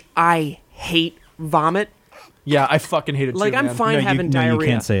much I hate vomit? Yeah, I fucking hate it Like, too, I'm man. fine No, you- having no, you diarrhea.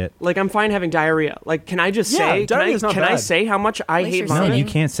 can't say it. Like, I'm fine having diarrhea. Like, can I just Yeah, say? diarrhea's not Can I bad. say how much I At least hate you're vomit? No, saying.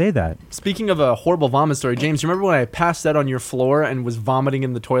 you can't say that. Speaking of a horrible vomit story, James, you remember when I passed out on your floor and was vomiting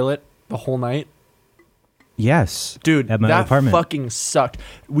in the toilet the whole night? Yes. Dude, At my that apartment. fucking sucked.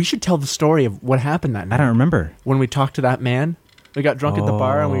 We should tell the story of what happened that night. I don't remember. When we talked to that man, we got drunk at the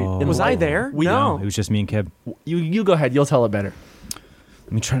bar and we. in Was the I light- there? We, No. It was just me and Kib. You go ahead. You'll tell it better.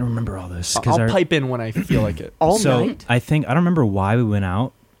 Let me try to remember all this. I'll pipe in when I feel like it. All so night? I think I don't remember why we went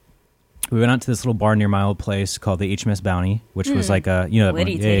out. We went out to this little bar near my old place called the HMS Bounty, which was like a that one.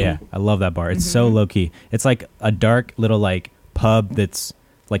 Litty Yeah, titty. yeah. I love that bar. It's so low key. It's like a dark little like pub that's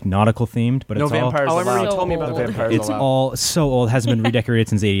like nautical themed, but No it's all vampires Oh, I remember allowed. you told me No about that. vampires it's allowed. all so old, hasn't been redecorated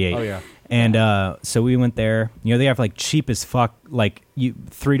since '88. Oh, yeah. And so we went there. You know, they have like cheap as fuck, like you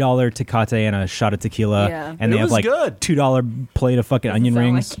 $3 Tecate and a shot of tequila, Yeah. and It they have was like good. $2 plate of fucking onion sound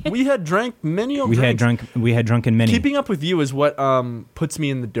rings. like it. We had drank many of We had drunken many. Keeping up with you is what puts me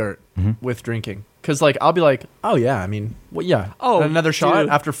in the dirt Mm-hmm. with drinking. Because like I'll be like, oh yeah, I mean, well, yeah. Oh, another shot dude.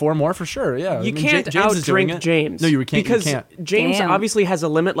 after 4 more for sure. Yeah, You I mean, can't James is doing outdrink it. James. No, you can't. Because you can't. James Damn. obviously has a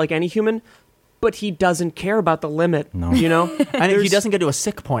limit like any human, but he doesn't care about the limit. No. You know? And he There's- doesn't get to a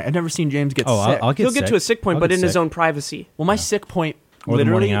sick point. I've never seen James get Oh, sick. I'll get He'll get to a sick point, I'll but get in his sick. own privacy. Well, my sick point Or the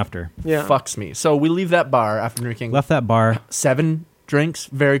literally morning after. Yeah. fucks me. So we leave that bar after drinking Left that bar. 7 drinks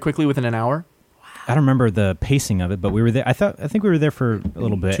very quickly within an hour. I don't remember the pacing of it, but we were there. I think we were there for a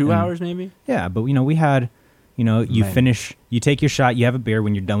little bit. 2 and- hours maybe. Yeah, but we had, you Man. finish, you take your shot, you have a beer.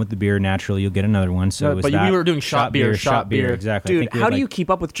 When you're done with the beer, naturally you'll get another one. So No, it was but that. we were doing shot beer. Exactly. I Dude, think we how had, do you like- keep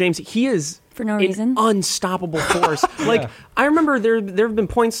up with James? He is For no an reason. unstoppable force. Like, I remember there have been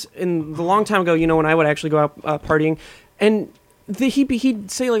points in the long time ago, when I would actually go out partying, and he'd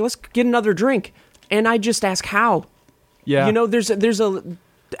say, like, let's get another drink. And I just ask how. Yeah. There's a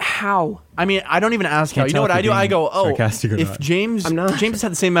how. I mean, I don't even ask how. Can't You know tell what if I do? you're I go, being oh, sarcastic or if not. James, I'm not. James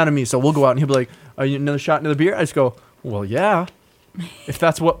had the same amount of me, so we'll go out and he'll be like, "Are you another shot, another beer?" I just go, "Well, yeah." If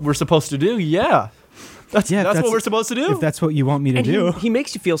that's what we're supposed to do, yeah. That's what we're supposed to do. If that's what you want me to And do. he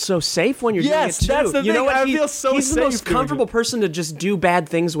makes you feel so safe when you're Yes, doing it, too. that's the You know thing. what? I He- feel so He's the safe most doing comfortable it. person to just do bad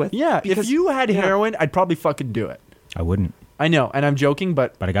things with. Yeah, if Because- you had yeah. heroin, I'd probably fucking do it. I wouldn't, I know, and I'm joking,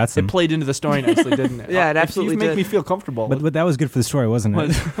 but but I got some. it played into the story nicely, didn't it? Yeah, it absolutely You make did. me feel comfortable. But that was good for the story, wasn't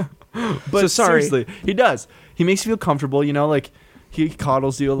it? But So sorry. seriously, he does. He makes you feel comfortable. Like he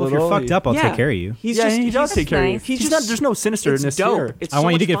coddles you a Well, if little. you're fucked up, I'll Yeah. take care of you. He's yeah, just, he he's does just- take care of you. nice. He's He's not. just- There's no sinisterness It's dope. here. It's I so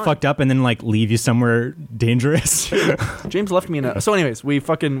want you much to get fun. fucked up and then like leave you somewhere dangerous. James left me in a. So, anyways, we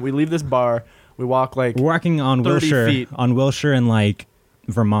leave this bar. We walk like We're walking on 30 Wilshire, feet. and like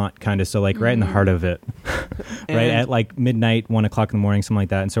Vermont, kind of. So like right in the heart of it, right And at like midnight, 1 o'clock in the morning, something like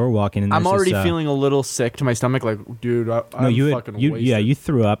that. And so we're walking. And I'm there's already this, feeling a little sick to my stomach. Like, dude, I'm you fucking wasted. you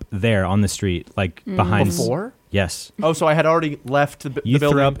threw up there on the street, like behind. Before? Yes, Oh, so I had already left the you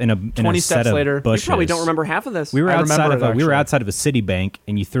building. threw up in a 20 set steps of later. You bushes. You probably don't remember half of this. We were I outside remember of it, we were actually. outside of a city bank,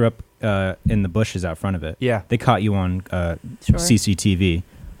 and you threw up in the bushes out front of it. Yeah. They caught you on Sure. CCTV,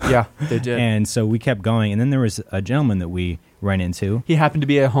 Yeah, they did. and so we kept going. And then there was a gentleman that we ran into. He happened to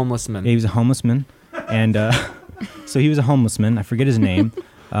be a homeless man. He was a homeless man, and so he was a homeless man. I forget his name.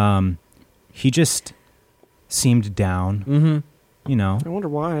 He just seemed down. Mm-hmm. I wonder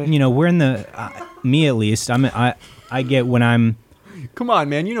why. We're in the me at least. I get when I'm. Come on,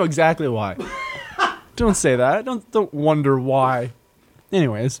 man. You know exactly why. Don't say that. Don't wonder why.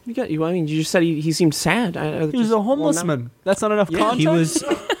 Anyways, I mean, you just said he seemed sad. he was a homeless man. That's not enough context. He was.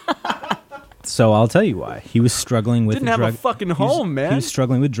 So I'll tell you why. He was struggling with Didn't the have drug. a fucking he was- home, man. He was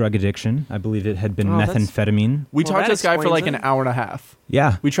struggling with drug addiction. I believe it had been Oh, that's- methamphetamine. We Well, talked that to this guy for explains like an it. hour and a half.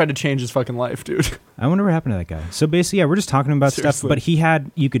 Yeah, We tried to change his fucking life, dude. I wonder what happened to that guy. So basically, yeah, we're just talking about stuff. Seriously. But he had,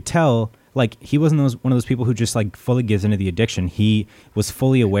 you could tell, like he wasn't one of those people who just like fully gives into the addiction. He was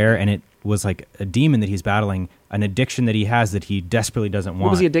fully aware, and it was like a demon that he's battling, an addiction that he has that he desperately doesn't want. What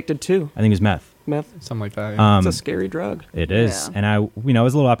was he addicted to? I think it was meth. Meth. something like that. Yeah. It's a scary drug. It is, Yeah. and I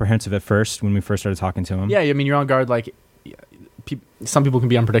was a little apprehensive at first when we first started talking to him. Yeah, I mean, you're on guard. Like, some people can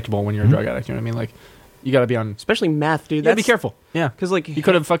be unpredictable when you're a drug addict. You know what I mean? Like, you got to be on. Especially meth, dude. You got to be careful. Yeah, Because, like, he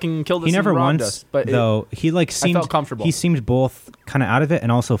could have fucking killed us. He never and robbed once, us, but though. He like seemed felt comfortable. He seemed both kind of out of it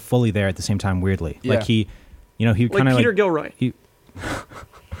and also fully there at the same time. Weirdly, Yeah. like he like kind of Peter Gilroy.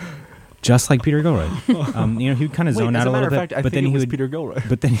 just like Peter Gilroy. He would kind of Wait, zone as out a a matter little of bit, fact, I but think then it he was would. Peter Gilroy.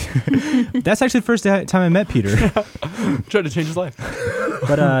 But then that's actually the first time I met Peter. Tried to change his life.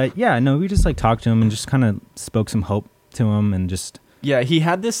 But we just like talked to him and just kind of spoke some hope to him and just. Yeah, he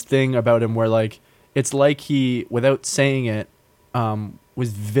had this thing about him where, like, it's like he, without saying it,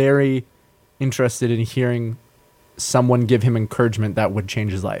 was very interested in hearing someone give him encouragement that would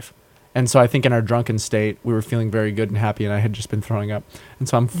change his life. And so I think in our drunken state, we were feeling very good and happy, and I had just been throwing up. And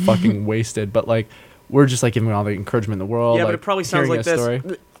so I'm fucking wasted. But, like, we're just, like, giving him all the encouragement in the world. Yeah, like, but it probably sounds hearing like a this.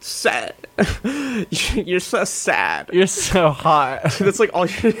 story. Sad. You're so sad. You're so hot. That's like all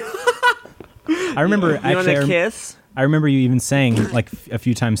you I remember want actually. a kiss? I remember you even saying like a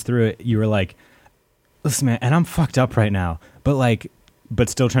few times through it, you were like, "Listen, man, and I'm fucked up right now, but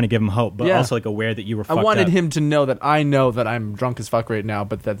still trying to give him hope, but Yeah. also like aware that you were. I fucked wanted up. him to know that I know that I'm drunk as fuck right now,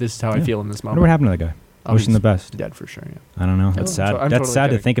 but that this is how I Yeah. feel in this I wonder moment. what happened to the guy. Oh, Wish him he's the best. Dead for sure, yeah. I don't know. That's Oh, sad. so I'm That's totally sad to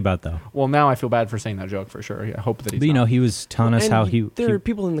kidding. think about, though. Well, now I feel bad for saying that joke for sure. Yeah, I hope that he's But not. he was telling us And how he. there are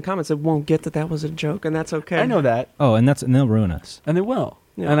people in the comments that won't get that was a joke, and that's okay. I know that. Oh, and they'll ruin us. And they will.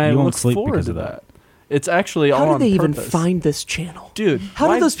 Yeah. And I You won't look sleep forward because to of that. that. It's actually all How on did they even purpose. find this channel? Dude, How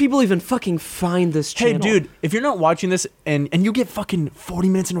why- did those people even fucking find this Hey, channel? dude, if you're not watching this and you get fucking 40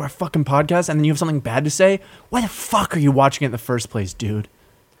 minutes into our fucking podcast and then you have something bad to say, why the fuck are you watching it in the first place, dude?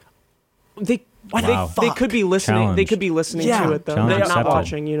 They Wow. they could be listening. They Challenge. could be listening Yeah. to it though. Challenge They're not accepted.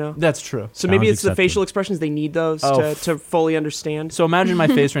 watching, you know. That's true. So maybe Challenge it's the accepted. facial expressions. They need those Oh, to fully understand. So imagine my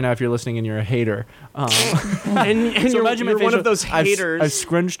face right now if you're listening and you're a hater. And So you're, imagine my you're one facial- of those haters. I've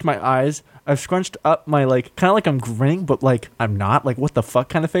scrunched my eyes. I've scrunched up my, like, kind of like I'm grinning, but, like, I'm not. Like, what the fuck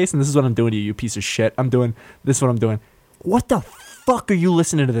kind of face? And this is what I'm doing to you, you piece of shit. This is what I'm doing. What the fuck are you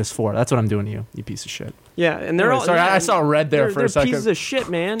listening to this for? That's what I'm doing to you, you piece of shit. yeah, and they're Anyway, all. sorry, yeah, I saw red there they're, for a they're second. pieces of shit,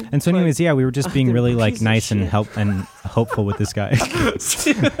 man. And so, But anyways, yeah, we were just being they're really like pieces of nice and shit. hopeful with this guy.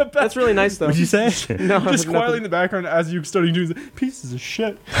 that's really nice though. What'd you say? No, Just nothing. quietly in the background as you started doing this. Pieces of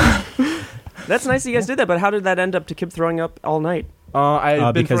shit. That's nice that you guys did that. But how did that end up to Kip throwing up all night?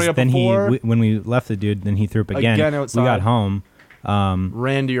 I've been because throwing up then before. when we left the dude, then he threw up again. Again We outside. got home.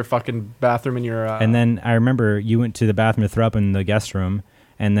 Ran to your fucking bathroom in your. And then I remember you went to the bathroom to throw up in the guest room,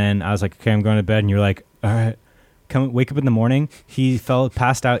 and then I was like, "Okay, I'm going to bed," and you're like, "All right, come wake up in the morning." He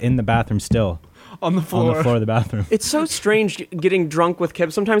passed out in the bathroom still on the floor. on the floor of the bathroom. It's so strange getting drunk with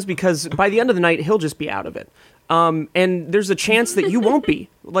Kip sometimes because by the end of the night he'll just be out of it. And there's a chance that you won't be.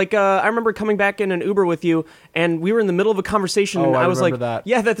 Like I remember coming back in an Uber with you, and we were in the middle of a conversation, Oh, and I I was like, remember that.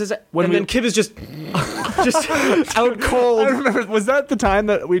 "Yeah, that is." When And we- then Kip is just out cold. I remember. Was that the time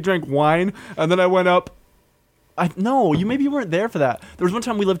that we drank wine and then I went up? No, you weren't there for that. There was one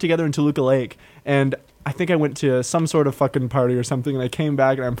time we lived together in Toluca Lake, and I think I went to some sort of fucking party or something, and I came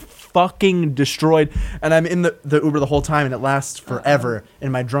back and I'm fucking destroyed, and I'm in the Uber the whole time, and it lasts forever.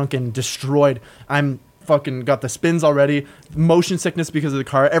 And my drunken destroyed. I'm fucking got the spins already, motion sickness because of the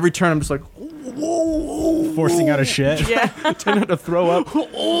car. Every turn I'm just like, Forcing out a shit. Yeah, trying to throw up.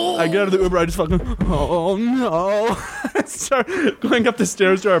 I get out of the Uber. I just fucking, oh no. I start going up the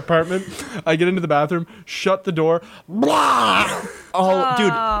stairs to our apartment. I get into the bathroom, shut the door. Blah! Oh,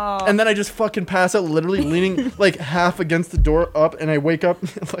 dude. And then I just fucking pass out, literally leaning like half against the door up, and I wake up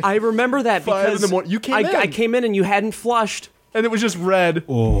like, I remember that 5 in because the morning. You came in. I came in and you hadn't flushed. and it was just red.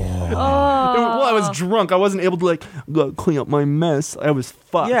 Oh, Well, I was drunk. I wasn't able to like go clean up my mess. I was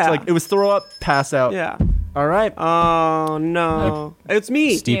fucked. Yeah. Like it was throw up, pass out. Yeah. All right. Oh no, it's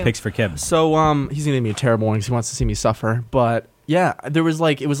me. Steve Yeah. picks for Kibbs. So he's gonna give me a terrible one because he wants to see me suffer. But yeah, there was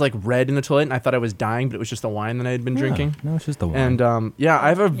like it was like red in the toilet, and I thought I was dying, but it was just the wine that I had been drinking. No, it's just the one. And yeah, I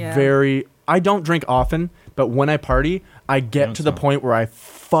have a Yeah. very I don't drink often, but when I party, I get don't to the smoke. point where I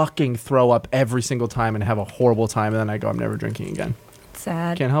fucking throw up every single time and have a horrible time, and then I go, I'm never drinking again.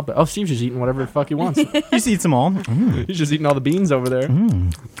 Sad. Can't help it. Oh, Steve's just eating whatever the fuck he wants. He just eats them all. He's just eating all the beans over there.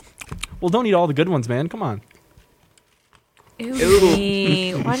 Well, don't eat all the good ones, man. Come on. Ew.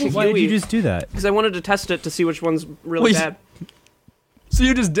 Ew. Why did Why you? did you just do that? Because I wanted to test it to see which one's really Well, bad. So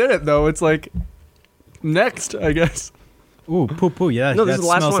you just did it, though. It's like next, I guess. Ooh, poo poo. Yeah, No, this that is the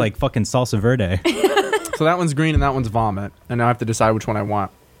last smells one. like fucking salsa verde. So that one's green and that one's vomit, and now I have to decide which one I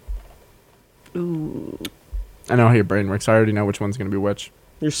want. Ooh, I know how your brain works. I already know which one's gonna be which.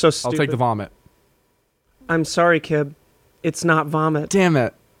 you're so I'll stupid. take the vomit. I'm sorry, Kib. It's not vomit. Damn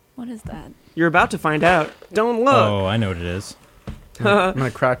it. What is that? You're about to find out. Don't look. Oh, I know what it is. I'm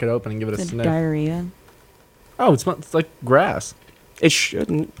gonna crack it open and give it a The sniff. diarrhea. Oh, it's like grass. It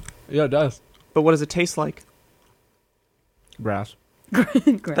shouldn't. Yeah, it does. But what does it taste like? Grass.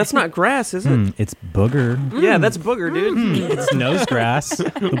 That's not grass, is it? It's booger. Yeah, that's booger, dude. It's nose grass. A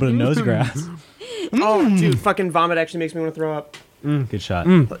little bit of nose grass. Oh, dude, fucking vomit actually makes me want to throw up. Good shot.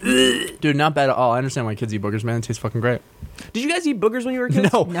 Dude, not bad at all. I understand why kids eat boogers, man. It tastes fucking great. Did you guys eat boogers when you were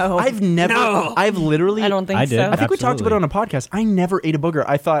kids? No. I've never. No. I've literally. I don't think I did. so. I think we talked about it Absolutely. on a podcast. I never ate a booger.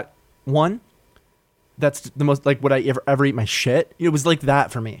 I thought, one, that's the most, like, would I ever eat my shit? It was like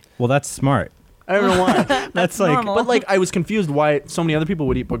that for me. Well, that's smart. I don't know why. That's like, normal. But, like, I was confused why so many other people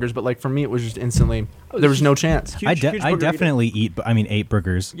would eat boogers, but, like, for me, it was just instantly, there was no chance. Huge I booger eater. definitely ate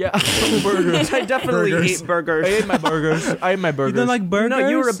burgers. Yeah. Burgers. I definitely Burgers. ate burgers. I ate my burgers. I ate my burgers. You didn't like burgers? No,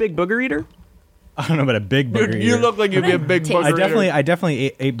 you were a big booger eater? I don't know about a big burger. You eater. look like you'd be a big Taste booger. it. I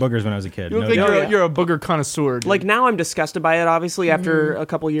definitely ate boogers when I was a kid. You look No like doubt. you're a booger connoisseur. Dude. Like, now I'm disgused by it, obviously, after a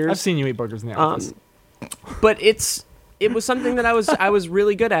couple years. I've seen you eat burgers in the office. But it was something that I was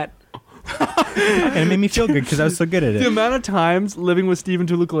really good at. And it made me feel good because I was so good at The it. amount of times living with Stephen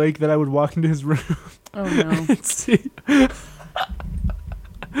Tuluk Lake that I would walk into his room Oh no.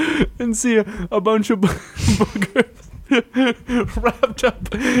 and see a bunch of boogers wrapped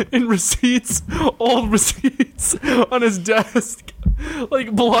up in receipts, old receipts on his desk,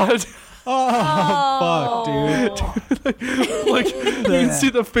 like blood. Oh, fuck, dude. Like you can see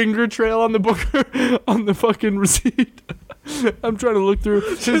the finger trail on the booger on the fucking receipt. I'm trying to look through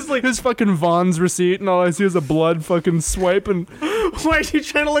his fucking Vaughn's receipt, and all I see is a blood fucking swipe, and Why are you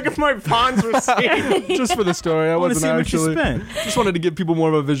trying to look at my Vaughn's receipt? just for the story, I I want to wasn't see how much you actually. spent. Just wanted to give people more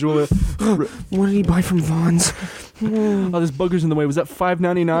of a visual. What did he buy from Vaughn's? Oh, this booger's in the way. Was that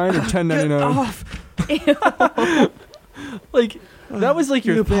 $5.99 or $10.99? Off. Like that was like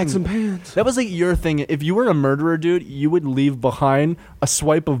your You thing. pots and pans. That was like your thing. If you were a murderer, dude, you would leave behind a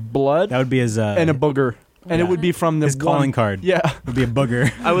swipe of blood That would be his and a booger, and it would be from the his calling one- card. Yeah, Would be a booger.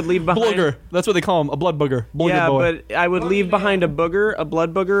 I would leave behind. blooger. That's what they call him, a blood booger. Booger Yeah, boy. but I would leave behind a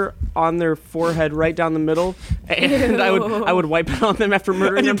blood booger, on their forehead, right down the middle, and I would wipe it on them after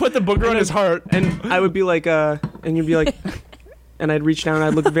murdering And you them. put the booger on his heart. And I would be like, and you'd be like, and I'd reach down, and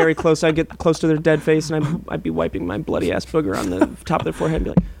I'd look very close. I'd get close to their dead face, and I'd be wiping my bloody ass booger on the top of their forehead, and be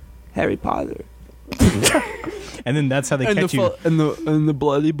like, Harry Potter. And then that's how they And catch you. and the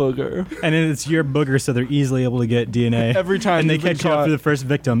bloody booger. And then it's your booger, so they're easily able to get DNA. Every time And they you've been catch you caught. after the first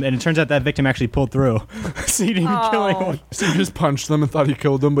victim. And it turns out that victim actually pulled through. So you didn't kill anyone. So you just punched them and thought he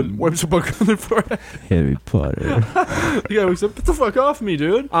killed them, but wipes a booger on their forehead. Harry Potter. The guy wakes up, get the fuck off me,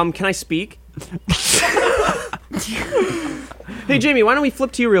 dude. Can I speak? Hey, Jamie, why don't we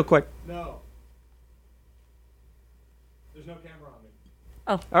flip to you real quick? No. There's no camera on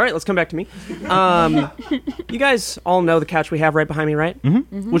me. All right, let's come back to me. You guys all know the couch we have right behind me, right?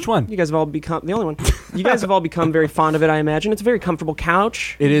 Which one? You guys have all become the only one. You guys have all become very fond of it, I imagine. It's a very comfortable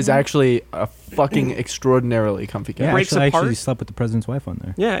couch. It is actually a fucking extraordinarily comfy Yeah, couch. Breaks actually, I apart. actually slept with the president's wife on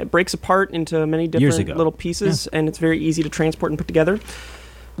there. Yeah, it breaks apart into many Years different ago. little pieces, and it's very easy to transport and put together.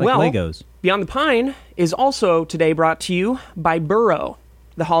 Like well, Legos. Beyond the Pine is also today brought to you by Burrow.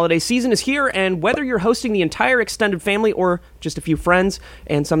 The holiday season is here, and whether you're hosting the entire extended family or just a few friends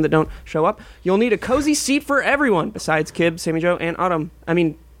and some that don't show up, you'll need a cozy seat for everyone besides Kib, Sammy Joe, and Autumn.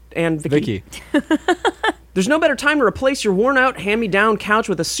 And Vicky. There's no better time to replace your worn-out, hand-me-down couch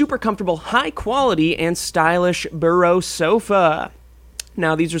with a super comfortable, high-quality, and stylish Burrow sofa.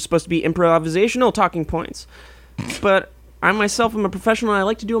 Now, these are supposed to be improvisational talking points, but I myself am a professional, and I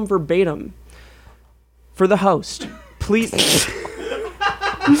like to do them verbatim. For the host, please...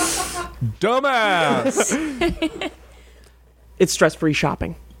 Dumbass! It's stress-free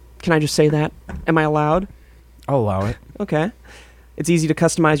shopping. Can I just say that? Am I allowed? I'll allow it. Okay. It's easy to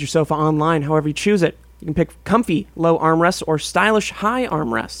customize your sofa online however you choose it. You can pick comfy low armrests or stylish high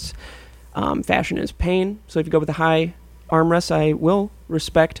armrests. Fashion is pain, so if you go with the high armrests, I will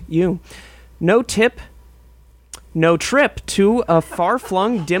respect you. No tip, no trip to a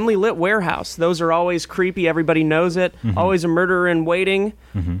far-flung, dimly lit warehouse. Those are always creepy. Everybody knows it. Always a murderer in waiting,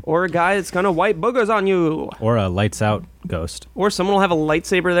 or a guy that's going to wipe boogers on you. Or a lights out ghost. Or someone will have a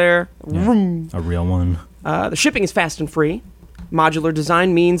lightsaber there. Yeah. A real one. The shipping is fast and free. Modular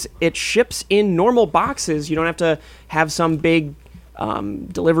design means it ships in normal boxes. You don't have to have some big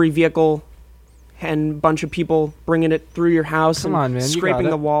delivery vehicle and bunch of people bringing it through your house Come and on, man, you scraping got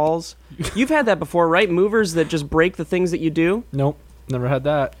the it. walls. You've had that before, right? Movers that just break the things that you do. Nope. Never had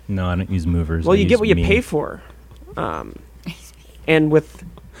that. No, I don't use movers. Well, I you get use what you me. pay for. And with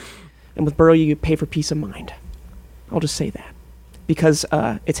Burrow, you pay for peace of mind. I'll just say that. because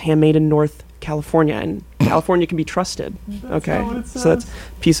it's handmade in North California, and California can be trusted. Okay, so that's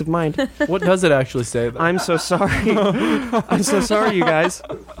peace of mind. What does it actually say, though? I'm so sorry. I'm so sorry, you guys.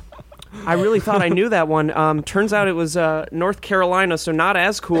 I really thought I knew that one. Turns out it was North Carolina, so not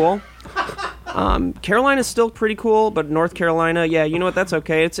as cool. Carolina's still pretty cool, but North Carolina, yeah, you know what? That's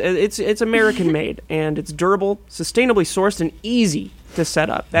okay. It's American made, and it's durable, sustainably sourced, and easy to set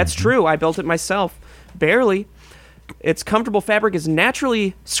up. That's true. I built it myself, barely. Its comfortable fabric is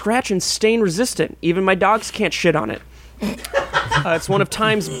naturally scratch and stain resistant. Even my dogs can't shit on it. It's one of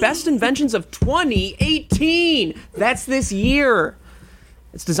Time's best inventions of 2018. That's this year.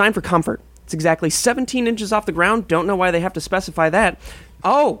 It's designed for comfort. It's exactly 17 inches off the ground. Don't know why they have to specify that.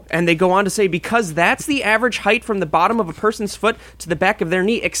 Oh, and they go on to say, because that's the average height from the bottom of a person's foot to the back of their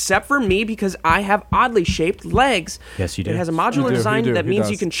knee, except for me, because I have oddly shaped legs. Yes, you do. It has a modular design that means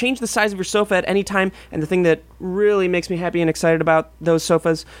you can change the size of your sofa at any time. And the thing that really makes me happy and excited about those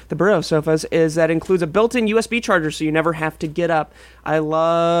sofas, the Burrow sofas, is that it includes a built-in USB charger, so you never have to get up. I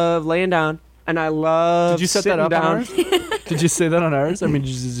love laying down, and I love Did you set that up down. on ours? Did you say that on ours? I mean,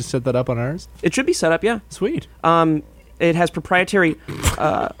 did you just set that up on ours? It should be set up, yeah. Sweet. It has proprietary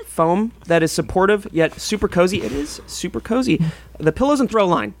foam that is supportive yet super cozy. It is super cozy. The pillows and throw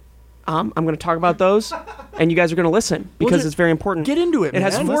line. I'm going to talk about those, and you guys are going to listen because just it's very important. Get into it, It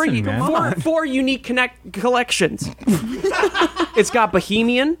has man. four unique collections. It's got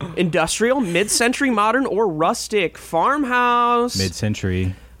bohemian, industrial, mid-century, modern, or rustic, farmhouse.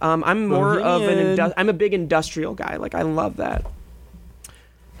 Mid-century. I'm more of Bohemian. I'm a big industrial guy. Like, I love that.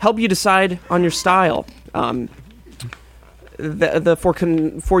 Help you decide on your style. The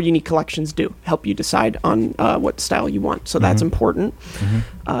four unique collections do help you decide on what style you want. So that's important.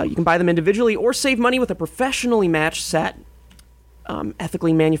 You can buy them individually or save money with a professionally matched set.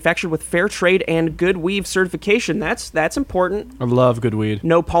 Ethically manufactured with fair trade and good weave certification. That's important. I love good weed.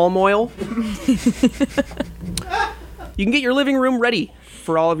 No palm oil. You can get your living room ready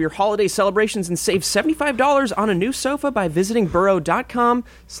for all of your holiday celebrations and save $75 on a new sofa by visiting burrow.com/pine.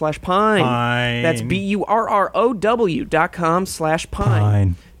 Pine. That's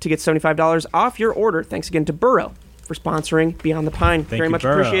BURROW.com/pine to get $75 off your order. Thanks again to Burrow for sponsoring Beyond the Pine. Very you, much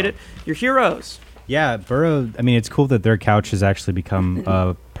Burrow. appreciate it. Your heroes. Yeah, Burrow. I mean, it's cool that their couch has actually become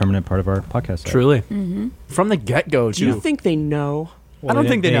a permanent part of our podcast. Truly. From the get-go, Do you too. think they know? I don't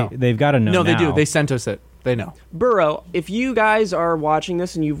think they know. They've got to know. No, they do. now. They sent us it. They know. Burrow, if you guys are watching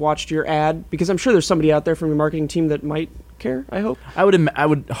this and you've watched your ad, because I'm sure there's somebody out there from your marketing team that might care, I hope. I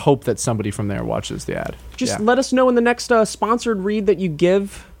would hope that somebody from there watches the ad. Just Yeah. let us know in the next sponsored read that you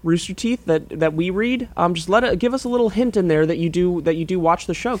give Rooster Teeth that we read. Just give us a little hint in there that you do watch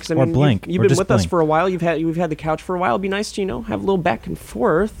the show, because I Or mean blink, you've or been just with us blink. for a while. We've had the couch for a while. It'd be nice to have a little back and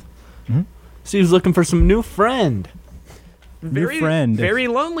forth. Steve's looking for some new friend. New friend. Very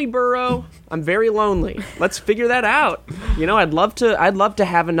lonely, Burrow. I'm very lonely. Let's figure that out. I'd love to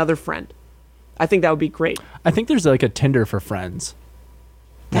have another friend. I think that would be great. I think there's like a Tinder for friends.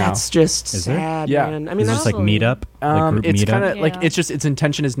 now. That's just Is there? sad, Yeah. man. I mean, Is that's this like meetup? Like group It's meetup? kind of like Yeah. it's just its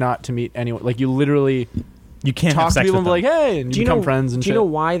intention is not to meet anyone. Like you literally You can't talk have to sex people with and be like, them. hey, and do you you become know friends and do shit. you know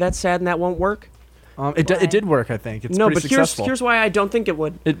why that's sad and that won't work? It did work, I think. It's No, pretty but successful. here's why I don't think it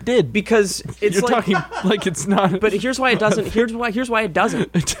would. It did. Because it's You're like, talking like it's not. but here's why it doesn't. Here's why it doesn't.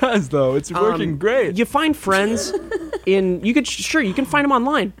 it does though. It's working great. You find friends you can find them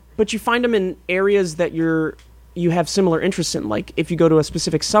online, but you find them in areas that you have similar interests in. Like if you go to a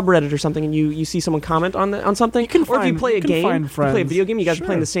specific subreddit or something and you see someone comment on something, or if you find- play a you can game, find you play a friends. video game, you guys are Sure.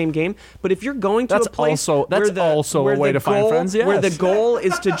 playing the same game. But if you're going to That's a place also- that's where the, also a where way the to find goal- friends, where the yes. goal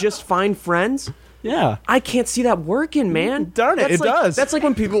is to just find friends. yeah. I can't see that working, man. Darn it, That's it like, does. That's like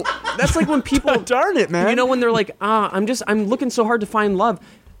when people. That's like when people. Darn it, man. You know when they're like, I'm looking so hard to find love,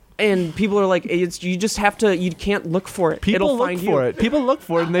 and people are like, you just have to. You can't look for it. people It'll look find for you. it. People look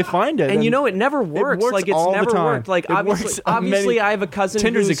for it and they find it. And it never works. works Like it's all the never time. worked. Like It works obviously, on many- I have a cousin.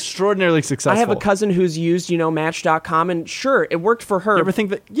 Tinder's who's, extraordinarily successful. I have a cousin who's used Match.com, and sure, it worked for her. You ever think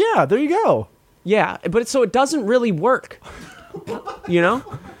that? Yeah, there you go. Yeah, but so it doesn't really work.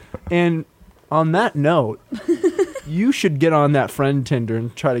 And on that note, you should get on that friend Tinder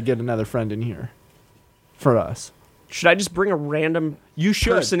and try to get another friend in here for us. Should I just bring a random You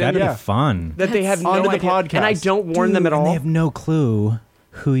should. person in That'd there be fun. that they have no Onto the idea, podcast. and I don't warn them at And all? they have no clue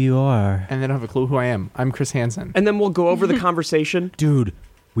who you are. And they don't have a clue who I am. I'm Chris Hansen. And then we'll go over the conversation. Dude,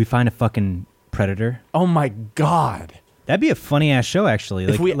 we find a fucking predator. Oh my God. That'd be a funny ass show, actually.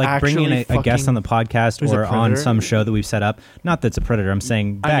 If we Like bringing a actually guest on the podcast Who's a or on predator? some show that we've set up. Not that's a predator. I'm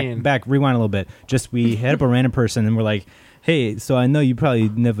saying back, rewind a little bit. Just we hit up a random person and we're like, hey, so I know you probably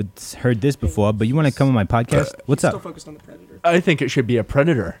never heard this before, but you want to come on my podcast? What's Still up? focused on the predator. I think it should be a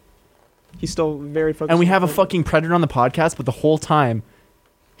predator. He's still very focused. And we on have the a fucking predator on the podcast, but the whole time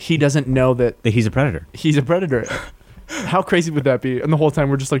he doesn't know that That he's a predator. he's a predator. How crazy would that be? And the whole time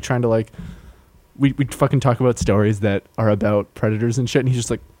we're just like trying to like we fucking talk about stories that are about predators and shit, and he's just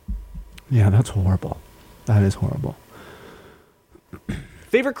like, yeah, that's horrible. That is horrible.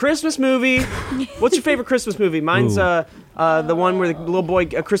 Favorite Christmas movie? What's your favorite Christmas movie? Mine's Ooh. the one where the little boy,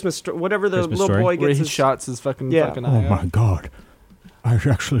 whatever the Christmas little Story? boy Where gets he his shots his fucking Yeah. fucking Oh eye out. God. I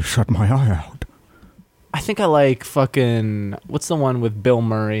actually shut my eye out. I think I like fucking what's the one with Bill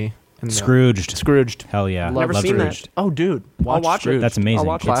Murray and the- Scrooged. Scrooged. Hell yeah. Never seen that. Scrooged. Oh, dude, I'll watch it. Scrooged. That's amazing. I'll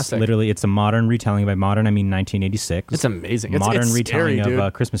watch It's Classic. literally, it's a modern retelling. By modern, I mean 1986. It's amazing. Modern it's retelling scary, dude.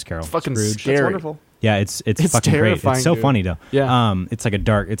 of Christmas Carol. It's fucking Scrooge. scary. That's wonderful. Yeah, it's It's fucking great. terrifying, It's so dude. funny though. Yeah. It's like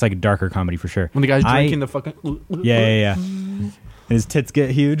a darker comedy for sure. When the guy's I- drinking the fucking Yeah. And his tits get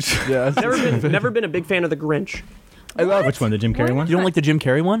huge. yeah. Never been a big fan of the Grinch. I love Which one? The Jim Carrey one? You don't like the Jim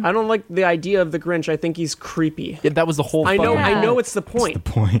Carrey one? I don't like the idea of the Grinch. I think he's creepy. Yeah, that was the whole. I know. fucking- I know it's the point. the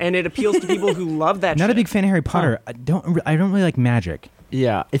point. And it appeals to people who love that. Not a shit. big fan of Harry Potter. I don't really like magic.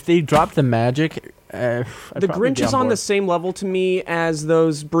 Yeah, if they dropped the magic, The Grinch is on the same level to me as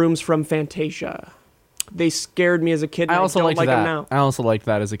those brooms from Fantasia. They scared me as a kid. And I also don't liked like that. them now. I also liked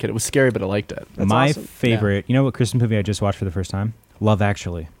that as a kid. It was scary, but I liked it. That's My awesome. favorite, you know what Christmas movie I just watched for the first time? Love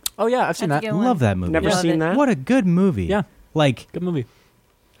Actually. Oh yeah, I've seen That's a that. good one. Love that movie. Never Love seen it. that. What a good movie. Yeah. Like, Good movie.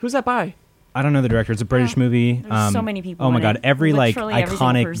 Who's that by? I don't know the director. It's a British movie. There's so many people Oh my in god, it. every like Literally every single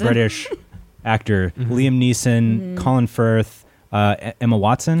iconic person. British actor: Liam Neeson, Colin Firth, Emma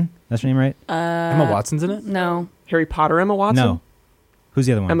Watson. That's her name, right? Emma Watson's in it. No. Harry Potter, Emma Watson? No. Who's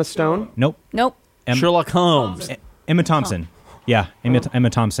the other one? Emma Stone? Nope. Nope. Sherlock Holmes. Emma Thompson. Yeah, Emma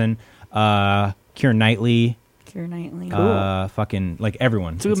Thompson. Keira Knightley. Keira Knightley. Fucking like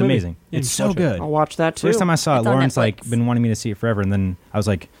everyone. It's a It's, good movie. amazing. Yeah, It's you so should watch it. good. I'll watch that too. First time I saw it, It's on Lauren's like Netflix. been wanting me to see it forever, and then I was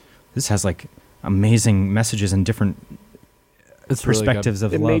like, this has like amazing messages and different It's really good. perspectives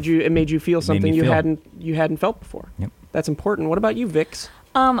of it love. made you feel It made something me you feel. hadn't felt before. Yep. That's important. What about you, Vix?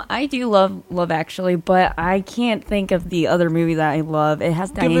 I do love Actually, but I can't think of the other movie that I love. It has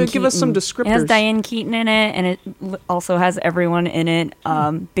Diane Keaton. give us some It has descriptors. Diane Keaton in it, and it also has everyone in it.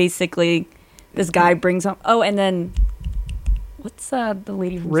 Basically, this guy brings home. Oh, and then what's the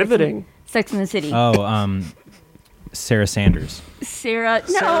lady from Riveting. Sex and the City? Oh, Sarah Sanders. Sarah.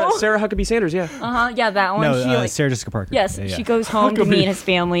 No. Sarah Huckabee Sanders. Yeah. Yeah, that one. No, She, like, Sarah Jessica Parker. yes, Yeah, yeah. she goes home to meet his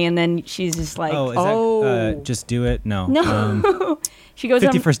family, and then she's just like, Oh, is Oh. that Just Do It? No. no. She goes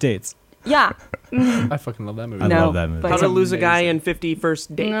 50 home. First Dates. Yeah. I fucking love that movie. I No, love that movie. but- How It's to Lose a Guy amazing. in 50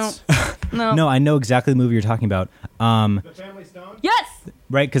 First Dates. No. No, I know exactly the movie you're talking about. Yes.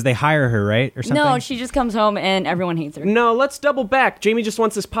 Right? Because they hire her, right? Or something? No, she just comes home and everyone hates her. No, let's double back. Jamie just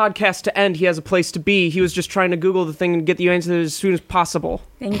wants this podcast to end. He has a place to be. He was just trying to Google the thing and get the answer as soon as possible.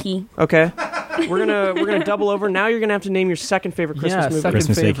 Thank you. Okay. we're gonna double over. Now you're gonna have to name your second favorite Christmas Yeah, movie. second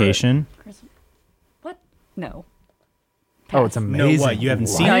Christmas favorite. Vacation. What? No. Oh, it's Pass. amazing. No, what? You haven't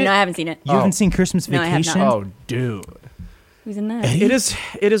seen No, it? no, I haven't seen it. You haven't seen Christmas No, I have Vacation? not. Oh, dude. Who's in that?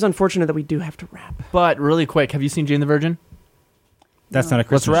 It is unfortunate that we do have to wrap. But really quick, have you seen Jane the Virgin? That's not a Let's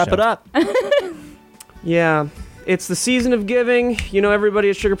Christmas wrap show. it up. Yeah. It's the season of giving. You know, everybody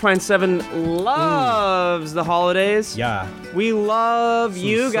at Sugar Pine 7 loves the holidays. Yeah. We love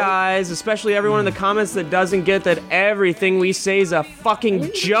you guys, especially everyone in the comments that doesn't get that everything we say is a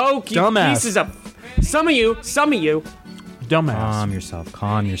fucking joke. You Dumbass. pieces of. Some of you. Dumbass.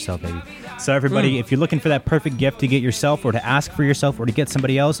 Calm yourself, baby. So everybody, if you're looking for that perfect gift to get yourself or to ask for yourself or to get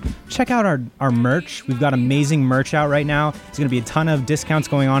somebody else, check out our merch. We've got amazing merch out right now. There's going to be a ton of discounts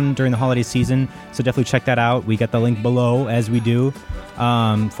going on during the holiday season, so definitely check that out. We got the link below as we do.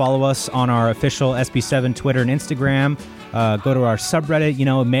 Follow us on our official SB7 Twitter and Instagram. Go to our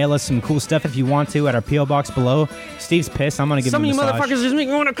subreddit, mail us some cool stuff if you want to at our P.O. box below. Steve's pissed. I'm going to give Some of him you a massage. motherfuckers just make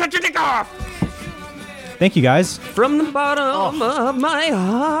me want to cut your dick off. Thank you, guys. From the bottom of my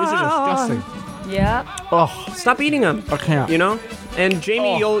heart. These are disgusting. Yeah. Oh, Stop eating them. I can't. You know? And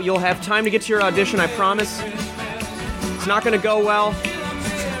Jamie, Oh. you'll have time to get to your audition, I promise. It's not going to go well.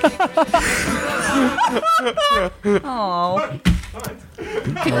 Oh.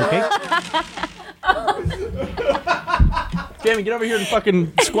 Okay. Jamie, get over here and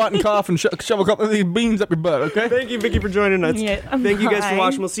fucking squat and cough and shovel a couple of these beans up your butt, okay? Thank you, Vicky, for joining us. Yeah, Thank you guys for bye.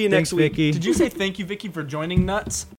 watching. We'll see you Thanks, next week. Vicky. Did you say thank you, Vicky, for joining Nuts?